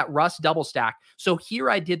this was that Russ double stack. So here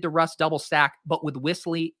I did the Russ double stack, but with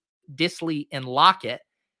Whistly, Disley, and Lockett.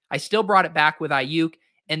 I still brought it back with Ayuk.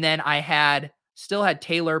 And then I still had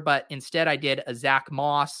Taylor, but instead I did a Zach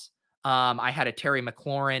Moss. I had a Terry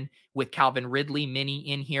McLaurin with Calvin Ridley mini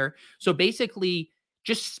in here. So basically,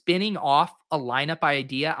 just spinning off a lineup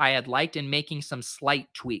idea I had liked and making some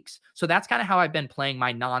slight tweaks. So that's kind of how I've been playing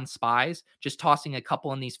my non-spies, just tossing a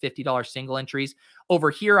couple in these $50 single entries. Over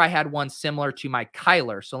here, I had one similar to my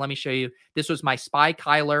Kyler. So let me show you. This was my spy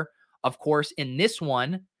Kyler. Of course, in this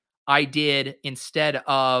one, I did, instead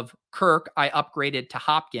of Kirk, I upgraded to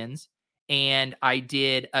Hopkins, and I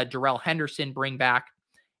did a Darrell Henderson bring back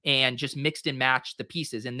and just mixed and matched the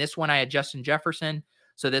pieces. In this one, I had Justin Jefferson.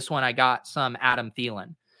 So this one, I got some Adam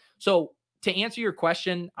Thielen. So to answer your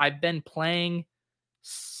question, I've been playing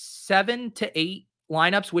 7 to 8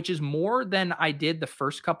 lineups, which is more than I did the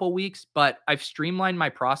first couple weeks, but I've streamlined my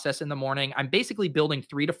process in the morning. I'm basically building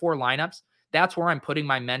 3 to 4 lineups. That's where I'm putting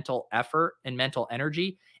my mental effort and mental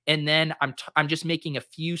energy. And then I'm just making a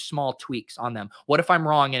few small tweaks on them. What if I'm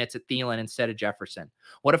wrong and it's a Thielen instead of Jefferson?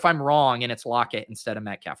 What if I'm wrong and it's Lockett instead of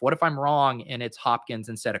Metcalf? What if I'm wrong and it's Hopkins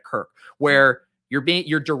instead of Kirk? Where you're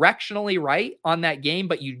directionally right on that game,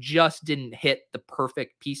 but you just didn't hit the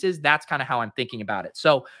perfect pieces. That's kind of how I'm thinking about it.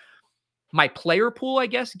 So my player pool, I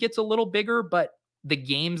guess, gets a little bigger, but the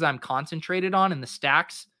games I'm concentrated on and the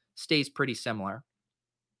stacks stays pretty similar.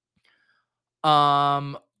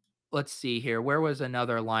 Let's see here. Where was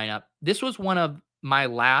another lineup? This was one of my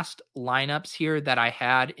last lineups here that I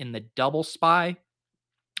had in the double spy.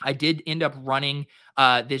 I did end up running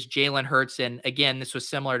this Jalen Hurts. And again, this was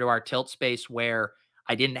similar to our tilt space where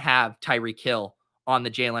I didn't have Tyreek Hill on the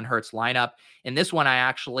Jalen Hurts lineup. And this one, I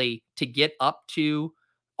actually, to get up to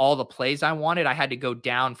all the plays I wanted, I had to go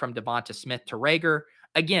down from Devonta Smith to Rager.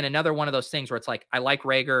 Again, another one of those things where it's like, I like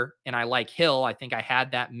Rager and I like Hill. I think I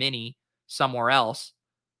had that mini somewhere else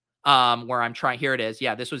where I'm trying. Here it is.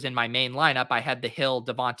 Yeah, this was in my main lineup. I had the Hill,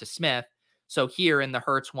 Devonta Smith. So here in the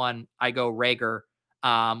Hurts one, I go Rager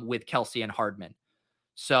with Kelsey and Hardman.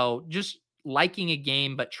 So just liking a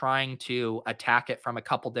game, but trying to attack it from a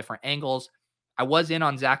couple different angles. I was in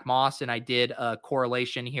on Zach Moss and I did a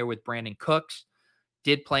correlation here with Brandon Cooks.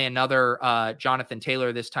 Did play another Jonathan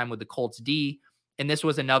Taylor, this time with the Colts D. And this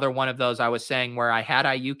was another one of those I was saying where I had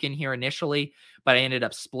Ayuk in here initially, but I ended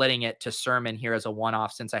up splitting it to Sermon here as a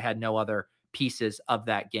one-off since I had no other pieces of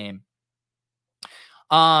that game.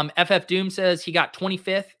 FF Doom says he got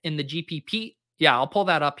 25th in the GPP. Yeah, I'll pull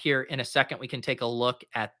that up here in a second. We can take a look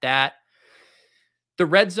at that. The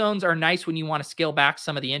red zones are nice when you want to scale back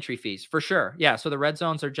some of the entry fees, for sure. Yeah, so the red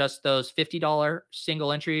zones are just those $50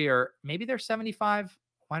 single entry, or maybe they're $75.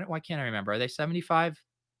 Why can't I remember? Are they $75?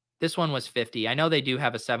 This one was 50. I know they do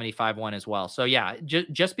have a 75 one as well. So yeah,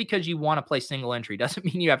 just because you want to play single entry doesn't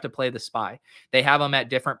mean you have to play the spy. They have them at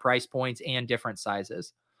different price points and different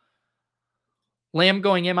sizes. Lamb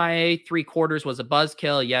going MIA 3/4 was a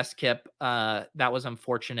buzzkill. Yes, Kip. That was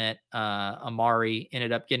unfortunate. Amari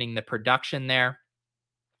ended up getting the production there.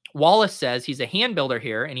 Wallace says he's a hand builder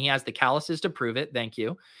here and he has the calluses to prove it. Thank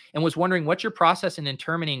you. And was wondering what's your process in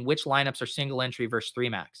determining which lineups are single entry versus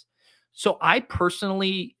 3-max. So I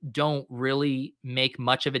personally don't really make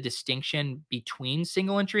much of a distinction between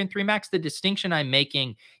single entry and 3-max. The distinction I'm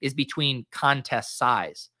making is between contest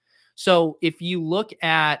size. So if you look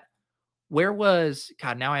at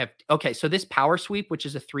so this power sweep, which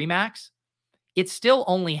is a 3-max, it still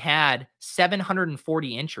only had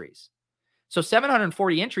 740 entries. So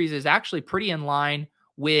 740 entries is actually pretty in line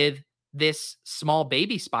with this small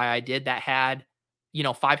baby spy I did that had,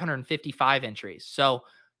 555 entries. So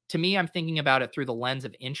to me, I'm thinking about it through the lens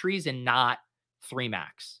of entries and not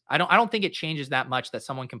 3-max. I don't think it changes that much that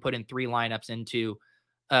someone can put in 3 lineups into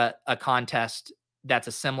a contest that's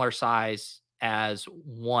a similar size as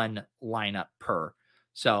 1 lineup per.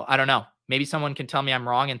 So I don't know. Maybe someone can tell me I'm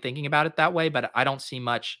wrong in thinking about it that way, but I don't see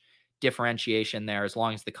much differentiation there as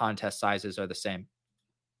long as the contest sizes are the same.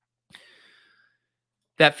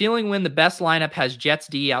 That feeling when the best lineup has Jets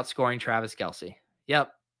D outscoring Travis Kelce.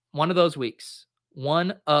 Yep. One of those weeks. Missing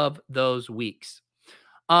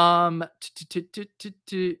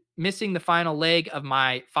the final leg of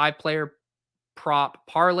my 5-player prop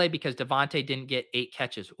parlay because Devontae didn't get 8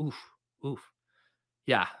 catches. Oof.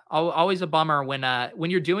 Yeah. Always a bummer when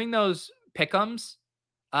you're doing those pick'ems.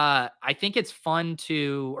 I think it's fun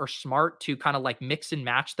or smart to kind of like mix and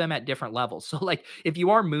match them at different levels. So like if you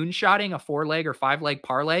are moonshotting a 4-leg or 5-leg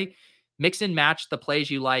parlay, mix and match the plays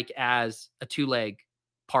you like as a 2-leg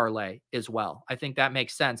parlay as well. I think that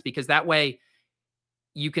makes sense because that way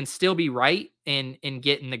you can still be right and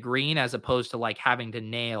get in the green as opposed to like having to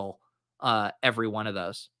nail every one of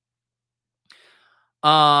those.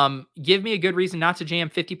 Give me a good reason not to jam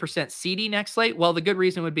 50% CD next slate. Well, the good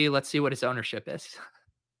reason would be, let's see what his ownership is.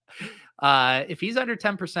 If he's under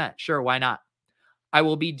 10%, sure. Why not? I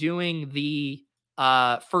will be doing the,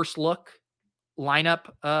 first look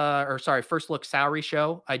salary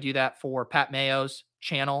show. I do that for Pat Mayo's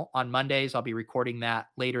channel on Mondays. I'll be recording that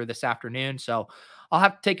later this afternoon. So I'll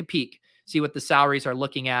have to take a peek, see what the salaries are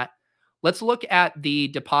looking at. Let's look at the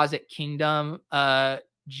Deposit Kingdom,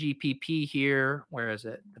 GPP here. Where is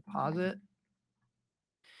it? Deposit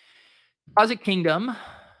Kingdom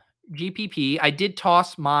GPP. I did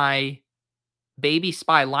toss my baby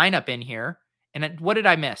spy lineup in here. And what did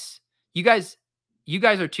I miss? You guys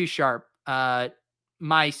are too sharp.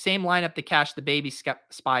 My same lineup to cash the baby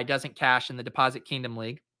spy doesn't cash in the Deposit Kingdom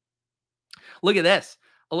League. Look at this.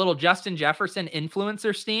 A little Justin Jefferson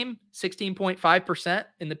influencer steam, 16.5%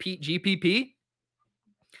 in the Pete GPP.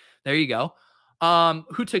 There you go.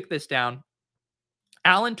 Who took this down?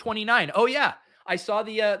 Alan 29. Oh yeah. I saw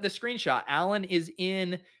the screenshot. Alan is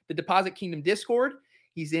in the Deposit Kingdom Discord.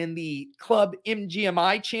 He's in the Club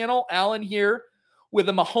MGMI channel. Alan here with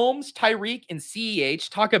a Mahomes, Tyreek, and CEH.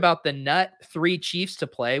 Talk about the nut 3 Chiefs to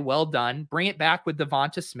play. Well done. Bring it back with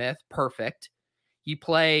Devonta Smith. Perfect. You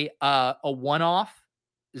play a one-off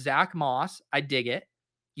Zach Moss. I dig it.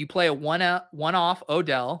 You play a one-off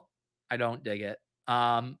Odell. I don't dig it.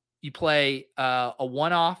 You play a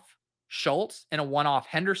one-off Schultz and a one-off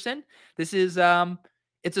Henderson. This is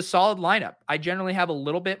it's a solid lineup. I generally have a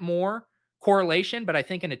little bit more correlation, but I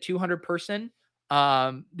think in a 200 person,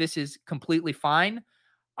 this is completely fine.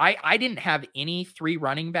 I didn't have any 3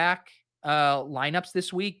 running back lineups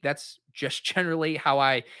this week. That's just generally how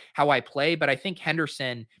I play. But I think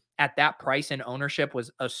Henderson at that price and ownership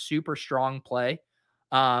was a super strong play.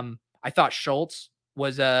 I thought Schultz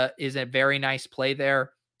is a very nice play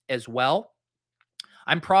there as well.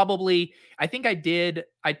 I think I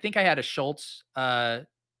had a Schultz,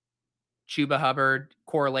 Chuba Hubbard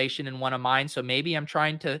correlation in one of mine. So maybe I'm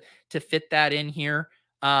trying to fit that in here.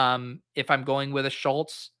 If I'm going with a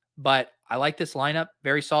Schultz, but I like this lineup,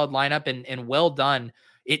 very solid lineup and well done.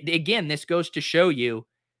 Again, this goes to show you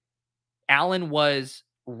Allen was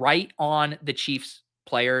right on the Chiefs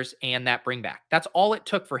players and that bring back. That's all it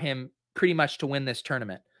took for him pretty much to win this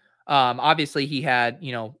tournament. Obviously he had,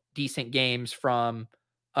 decent games from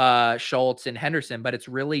Schultz and Henderson, but it's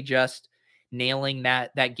really just nailing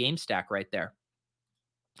that game stack right there.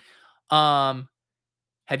 Have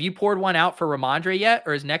you poured one out for Ramondre yet,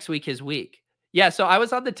 or is next week his week? Yeah, so I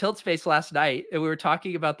was on the Tilt Space last night and we were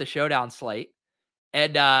talking about the showdown slate,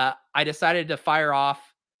 and I decided to fire off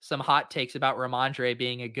some hot takes about Ramondre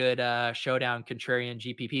being a good showdown contrarian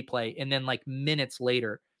GPP play, and then like minutes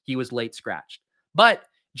later, he was late scratched. But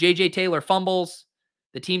JJ Taylor fumbles.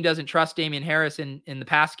 The team doesn't trust Damian Harris in the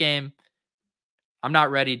pass game. I'm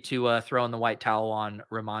not ready to throw in the white towel on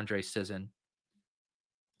Ramondre Sisson.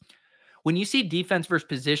 When you see defense versus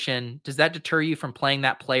position, does that deter you from playing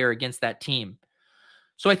that player against that team?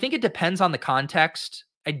 So I think it depends on the context.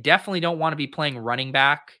 I definitely don't want to be playing running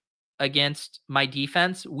back against my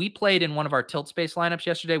defense. We played in one of our tilt space lineups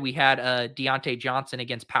yesterday. We had Deontay Johnson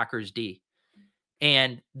against Packers D.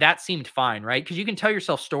 And that seemed fine, right? Because you can tell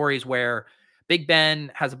yourself stories where Big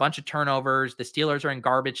Ben has a bunch of turnovers, the Steelers are in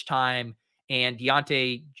garbage time, and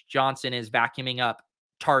Deontay Johnson is vacuuming up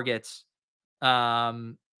targets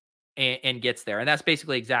and gets there. And that's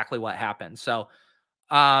basically exactly what happened. So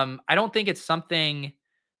I don't think it's something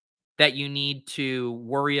that you need to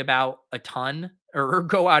worry about a ton or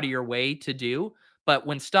go out of your way to do. But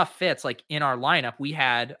when stuff fits, like in our lineup, we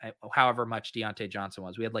had however much Deontay Johnson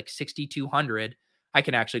was. We had like 6,200. I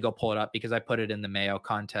can actually go pull it up because I put it in the Mayo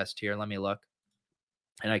contest here. Let me look.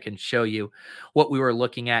 And I can show you what we were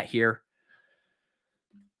looking at here.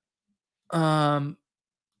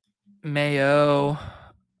 Mayo.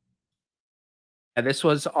 This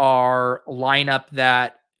was our lineup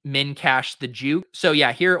that min cashed the juke. So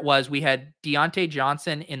yeah, here it was. We had Deontay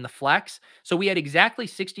Johnson in the flex. So we had exactly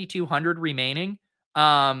 6,200 remaining.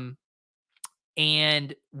 And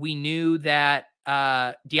we knew that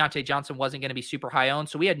Deontay Johnson wasn't going to be super high owned.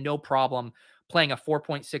 So we had no problem playing a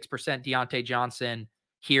 4.6% Deontay Johnson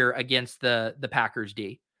here against the Packers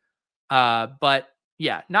D. But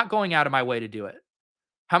yeah, not going out of my way to do it.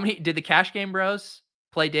 How many did the Cash Game Bros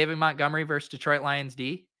play David Montgomery versus Detroit Lions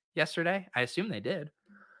D yesterday? I assume they did.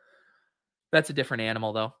 That's a different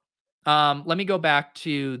animal though. Let me go back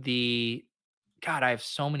to the, God, I have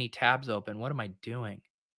so many tabs open. What am I doing?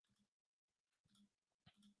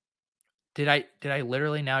 Did I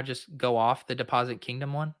literally now just go off the Deposit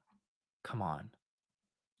Kingdom one? Come on.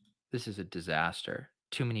 This is a disaster.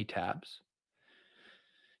 Too many tabs.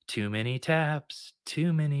 Too many tabs.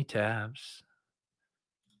 Too many tabs.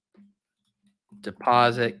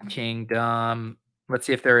 Deposit Kingdom. Let's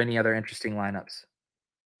see if there are any other interesting lineups.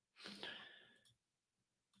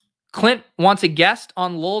 Clint wants a guest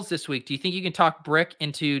on Lulz this week. Do you think you can talk Brick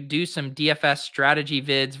into do some DFS strategy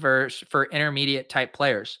vids for intermediate type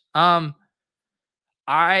players?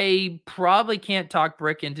 I probably can't talk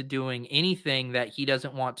Brick into doing anything that he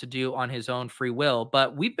doesn't want to do on his own free will,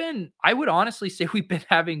 but I would honestly say we've been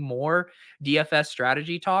having more DFS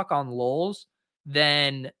strategy talk on Lulz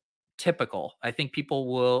than typical. I think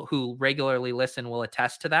people who regularly listen will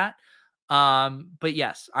attest to that. But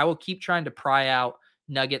yes, I will keep trying to pry out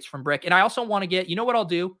nuggets from Brick. And I also want to get, you know what I'll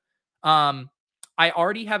do? I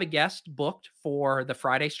already have a guest booked for the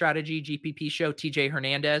Friday strategy GPP show. TJ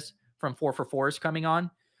Hernandez from 4for4 is coming on,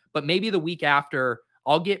 but maybe the week after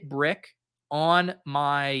I'll get Brick on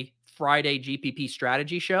my Friday GPP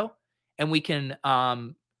strategy show and we can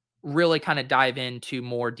really kind of dive into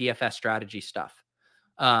more DFS strategy stuff.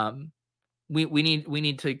 We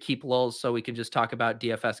need to keep Lulz so we can just talk about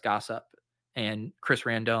DFS gossip and Chris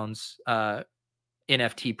Randone's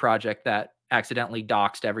NFT project that accidentally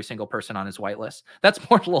doxed every single person on his whitelist. That's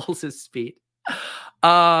more Lulz's speed.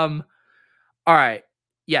 All right.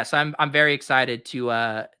 Yes, I'm very excited to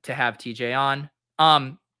have TJ on.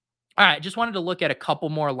 All right, just wanted to look at a couple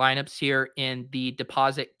more lineups here in the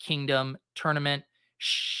Deposit Kingdom tournament.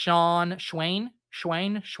 Schwein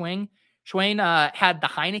had the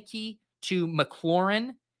Heineke to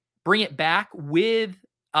McLaurin, bring it back with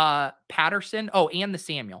Patterson. Oh, and the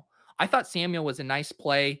Samuel. I thought Samuel was a nice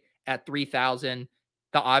play at 3,000.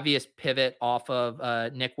 The obvious pivot off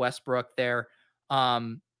of Nick Westbrook there.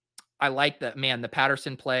 I like that, man. The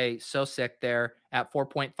Patterson play, so sick there at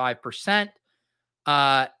 4.5%.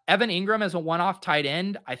 Evan Ingram as a one-off tight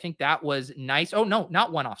end. I think that was nice. Oh, no,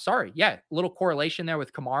 not one-off. Sorry. Yeah, little correlation there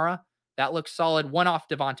with Kamara. That looks solid. One-off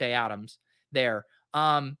Devontae Adams there.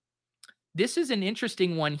 This is an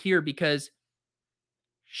interesting one here because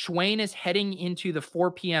Schwein is heading into the 4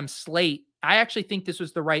 p.m. slate. I actually think this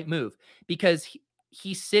was the right move because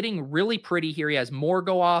he's sitting really pretty here. He has Moore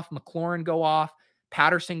go off, McLaurin go off,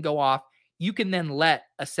 Patterson go off. You can then let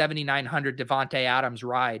a 7,900 Devontae Adams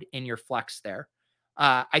ride in your flex there.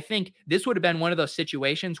 I think this would have been one of those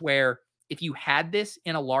situations where if you had this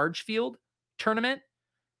in a large field tournament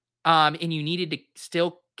and you needed to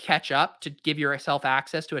still catch up to give yourself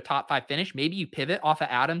access to a top 5 finish, maybe you pivot off of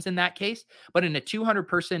Adams in that case. But in a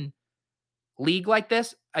 200-person league like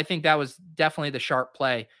this, I think that was definitely the sharp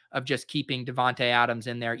play of just keeping Devontae Adams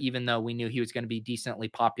in there, even though we knew he was going to be decently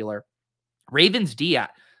popular. Ravens D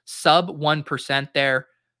at sub 1% there,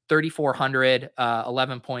 3,400,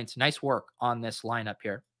 11 points. Nice work on this lineup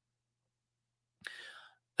here.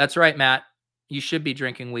 That's right, Matt. You should be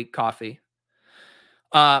drinking weak coffee.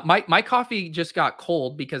 My coffee just got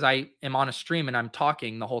cold because I am on a stream and I'm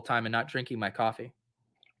talking the whole time and not drinking my coffee.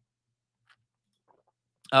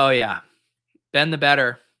 Oh yeah. Ben the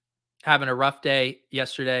Better having a rough day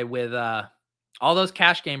yesterday with all those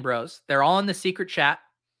cash game bros. They're all in the secret chat.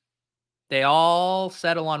 They all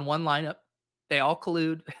settle on one lineup. They all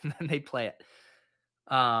collude and then they play it.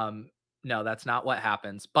 No, that's not what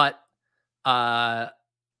happens. But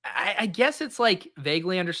I guess it's like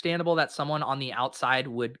vaguely understandable that someone on the outside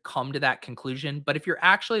would come to that conclusion. But if you're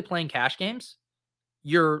actually playing cash games,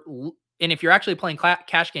 and if you're actually playing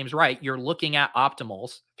cash games right, you're looking at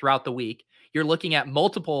optimals throughout the week. You're looking at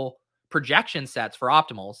multiple projection sets for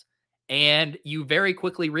optimals. And you very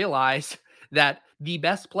quickly realize that the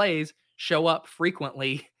best plays show up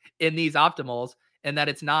frequently in these optimals, and that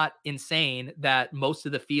it's not insane that most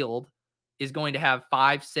of the field is going to have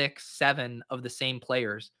 5, 6, 7 of the same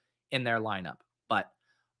players in their lineup. But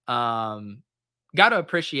got to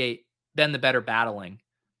appreciate Ben the Better battling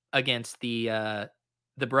against the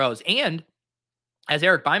bros. And as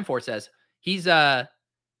Eric Beimfor says, he's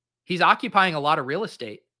occupying a lot of real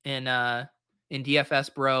estate in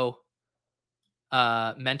DFS bro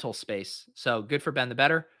mental space. So good for Ben the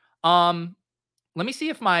Better. Let me see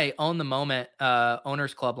if my Own the Moment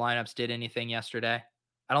Owners Club lineups did anything yesterday.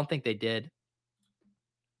 I don't think they did.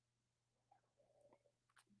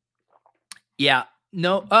 Yeah.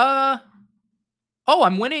 No.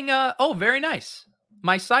 I'm winning. Very nice.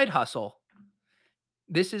 My side hustle.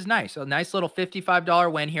 This is nice. A nice little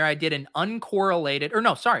 $55 win here. I did an uncorrelated,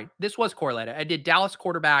 this was correlated. I did Dallas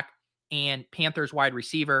quarterback and Panthers wide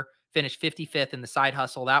receiver. Finished 55th in the side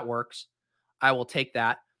hustle. That works. I will take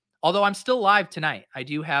that. Although I'm still live tonight. I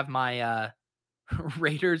do have my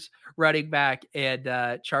Raiders running back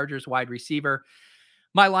and Chargers wide receiver.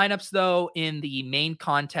 My lineups, though, in the main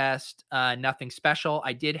contest, nothing special.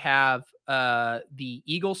 I did have the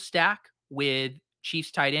Eagles stack with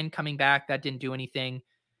Chiefs tight end coming back. That didn't do anything.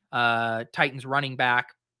 Titans running back,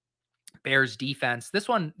 Bears defense. This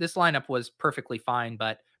lineup was perfectly fine,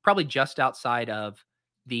 but probably just outside of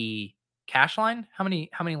the cash line. How many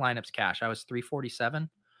lineups cash? I was 347.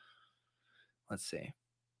 Let's see.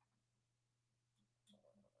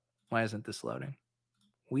 Why isn't this loading?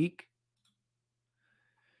 Week.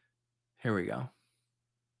 Here we go.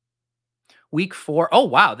 Week 4. Oh,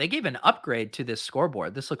 wow. They gave an upgrade to this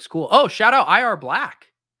scoreboard. This looks cool. Oh, shout out IR Black.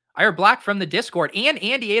 IR Black from the Discord and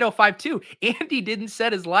Andy8052. Andy didn't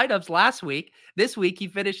set his lineups last week. This week, he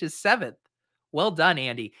finishes 7th. Well done,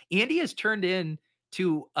 Andy. Andy has turned in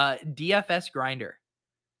to a DFS grinder.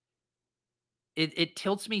 It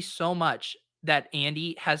tilts me so much that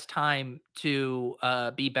Andy has time to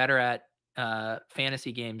be better at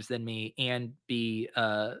fantasy games than me and be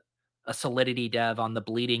a Solidity dev on the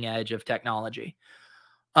bleeding edge of technology.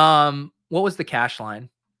 What was the cash line?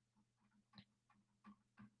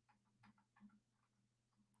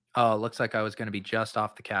 Oh, it looks like I was going to be just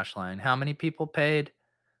off the cash line. How many people paid?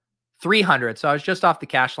 300. So I was just off the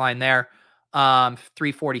cash line there.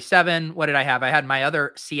 347. What did I have? I had my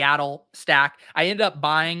other Seattle stack. I ended up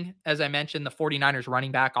buying, as I mentioned, the 49ers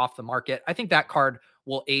running back off the market. I think that card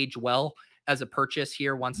will age well as a purchase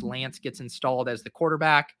here once Lance gets installed as the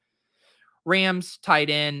quarterback. Rams tight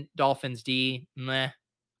end, Dolphins D. Meh.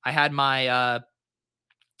 I had my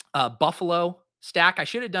Buffalo stack. I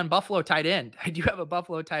should have done Buffalo tight end. I do have a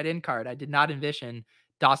Buffalo tight end card. I did not envision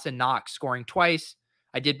Dawson Knox scoring twice.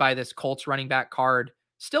 I did buy this Colts running back card.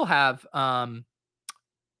 Still have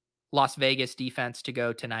Las Vegas defense to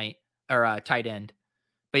go tonight, or tight end.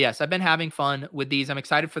 But yes, I've been having fun with these. I'm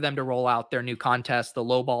excited for them to roll out their new contest. The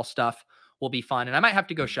low ball stuff will be fun. And I might have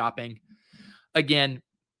to go shopping again.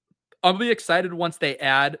 I'll be excited once they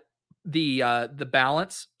add the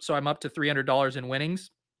balance. So I'm up to $300 in winnings,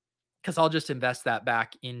 because I'll just invest that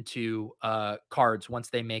back into cards once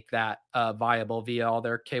they make that viable via all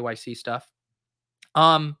their KYC stuff.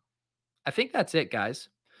 I think that's it, guys.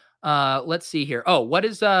 Let's see here. Oh, what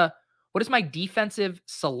is my defensive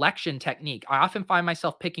selection technique? I often find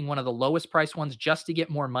myself picking one of the lowest price ones just to get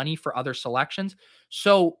more money for other selections.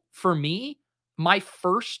 So for me, my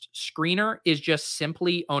first screener is just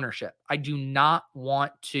simply ownership. I do not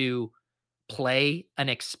want to play an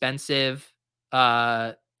expensive,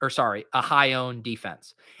 a high-owned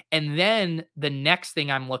defense. And then the next thing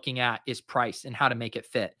I'm looking at is price and how to make it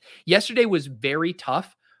fit. Yesterday was very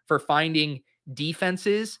tough for finding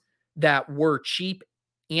defenses that were cheap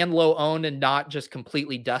and low owned and not just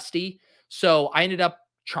completely dusty. So I ended up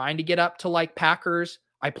trying to get up to like Packers.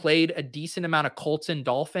 I played a decent amount of Colts and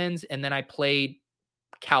Dolphins, and then I played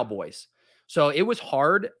Cowboys. So it was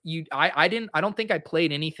hard. I don't think I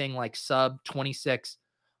played anything like sub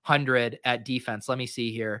 2,600 at defense. Let me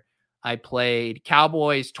see here. I played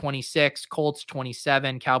Cowboys 26, Colts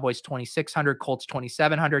 27, Cowboys 2,600, Colts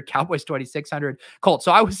 2,700, Cowboys 2,600, Colts.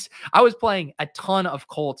 So I was playing a ton of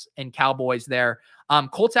Colts and Cowboys there.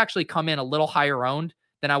 Colts actually come in a little higher owned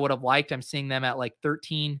than I would have liked. I'm seeing them at like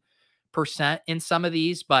 13% in some of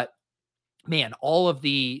these, but man, all of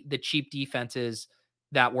the cheap defenses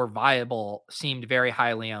that were viable seemed very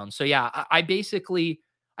highly owned. So yeah, I basically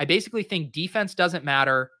think defense doesn't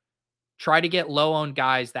matter. Try to get low owned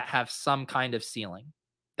guys that have some kind of ceiling.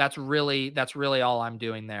 That's really all I'm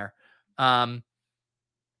doing there.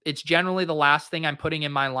 It's generally the last thing I'm putting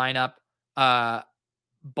in my lineup.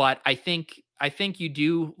 But I think you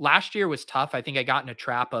do. Last year was tough. I think I got in a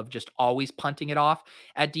trap of just always punting it off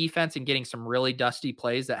at defense and getting some really dusty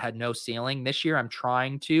plays that had no ceiling. This year, I'm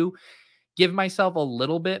trying to give myself a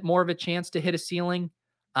little bit more of a chance to hit a ceiling.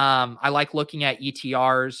 I like looking at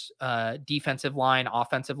ETRs, defensive line,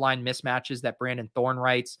 offensive line mismatches that Brandon Thorne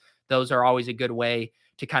writes. Those are always a good way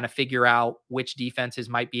to kind of figure out which defenses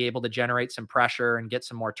might be able to generate some pressure and get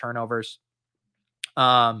some more turnovers.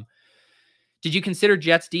 Did you consider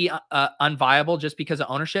Jets D unviable just because of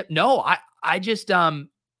ownership? No, I just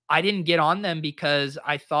I didn't get on them because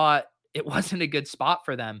I thought it wasn't a good spot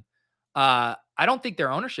for them. I don't think their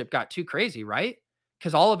ownership got too crazy, right?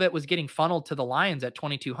 Because all of it was getting funneled to the Lions at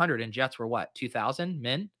 2,200, and Jets were what, 2,000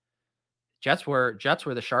 min? Jets were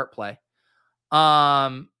the sharp play.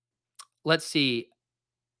 Let's see.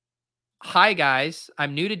 Hi guys,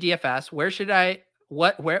 I'm new to DFS.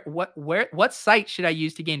 What site should I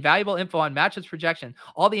use to gain valuable info on matchups projection?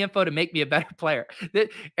 All the info to make me a better player.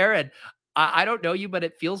 Aaron, I don't know you, but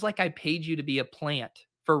it feels like I paid you to be a plant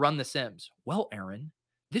for Run the Sims. Well, Aaron,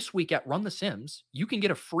 this week at Run the Sims, you can get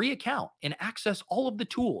a free account and access all of the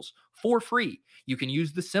tools for free. You can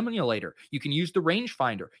use the simulator. You can use the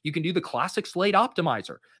rangefinder. You can do the classic slate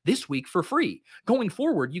optimizer this week for free. Going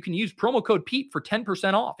forward, you can use promo code Pete for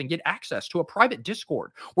 10% off and get access to a private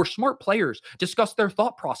Discord where smart players discuss their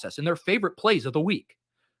thought process and their favorite plays of the week.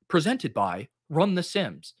 Presented by Run the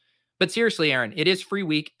Sims. But seriously, Aaron, it is free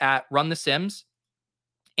week at Run the Sims.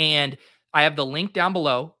 And I have the link down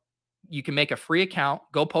below. You can make a free account,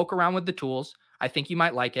 go poke around with the tools. I think you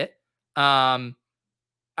might like it. I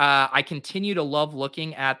continue to love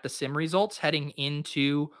looking at the sim results heading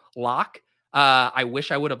into lock. I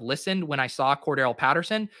wish I would have listened when I saw Cordell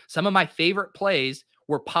Patterson. Some of my favorite plays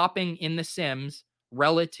were popping in the sims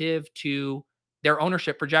relative to their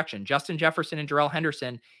ownership projection. Justin Jefferson and Darrell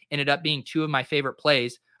Henderson ended up being two of my favorite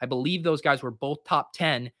plays. I believe those guys were both top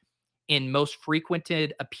 10 in most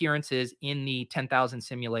frequented appearances in the 10,000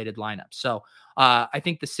 simulated lineup. So I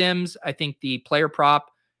think the sims, I think the player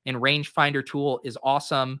prop and rangefinder tool is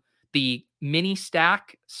awesome. The mini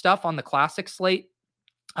stack stuff on the classic slate,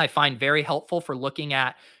 I find very helpful for looking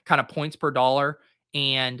at kind of points per dollar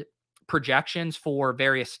and projections for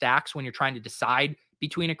various stacks when you're trying to decide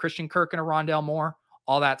between a Christian Kirk and a Rondale Moore,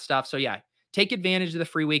 all that stuff. So yeah, take advantage of the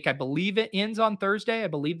free week. I believe it ends on Thursday. I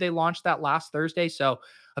believe they launched that last Thursday. So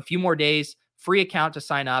a few more days, free account to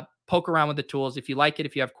sign up, poke around with the tools. If you like it,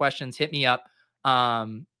 if you have questions, hit me up.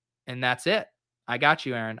 And that's it. I got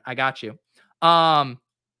you, Aaron. I got you.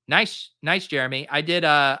 Nice, Jeremy. I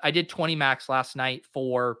did 20 max last night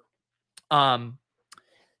for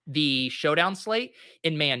the showdown slate.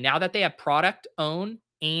 And man, now that they have product own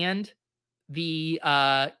and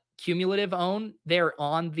the cumulative own, they're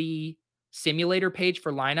on the simulator page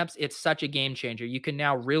for lineups. It's such a game changer. You can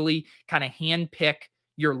now really kind of hand pick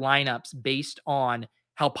your lineups based on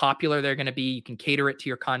how popular they're going to be. You can cater it to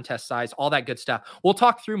your contest size, all that good stuff. We'll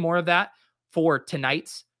talk through more of that for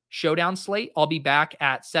tonight's showdown slate. I'll be back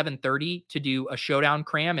at 7:30 to do a showdown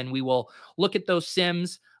cram, and we will look at those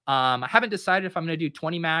sims. I haven't decided if I'm going to do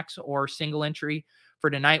 20 max or single entry for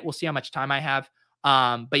tonight. We'll see how much time I have.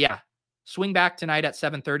 But yeah, swing back tonight at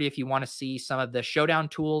 7:30 if you want to see some of the showdown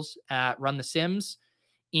tools at Run the Sims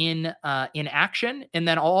in action. And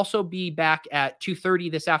then I'll also be back at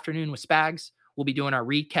 2:30 this afternoon with Spags. We'll be doing our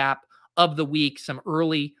recap of the week, some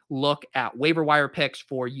early look at waiver wire picks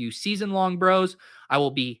for you season-long bros. I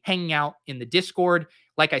will be hanging out in the Discord.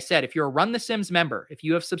 Like I said, if you're a Run the Sims member, if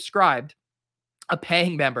you have subscribed, a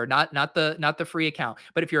paying member, not the free account,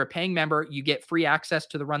 but if you're a paying member, you get free access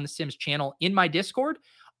to the Run the Sims channel in my Discord.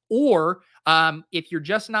 Or if you're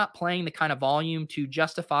just not playing the kind of volume to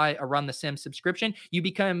justify a Run the Sims subscription, you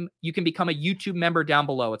can become a YouTube member down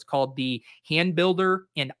below. It's called the Hand Builder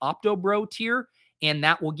and OptoBro tier, and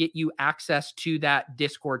that will get you access to that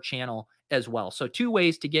Discord channel as well. So 2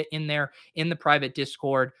 ways to get in there in the private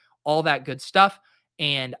Discord, all that good stuff.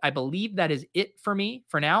 And I believe that is it for me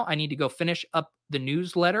for now. I need to go finish up the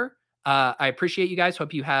newsletter. I appreciate you guys.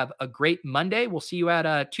 Hope you have a great Monday. We'll see you at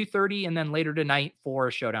 2:30 and then later tonight for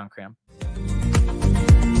Showdown Cram.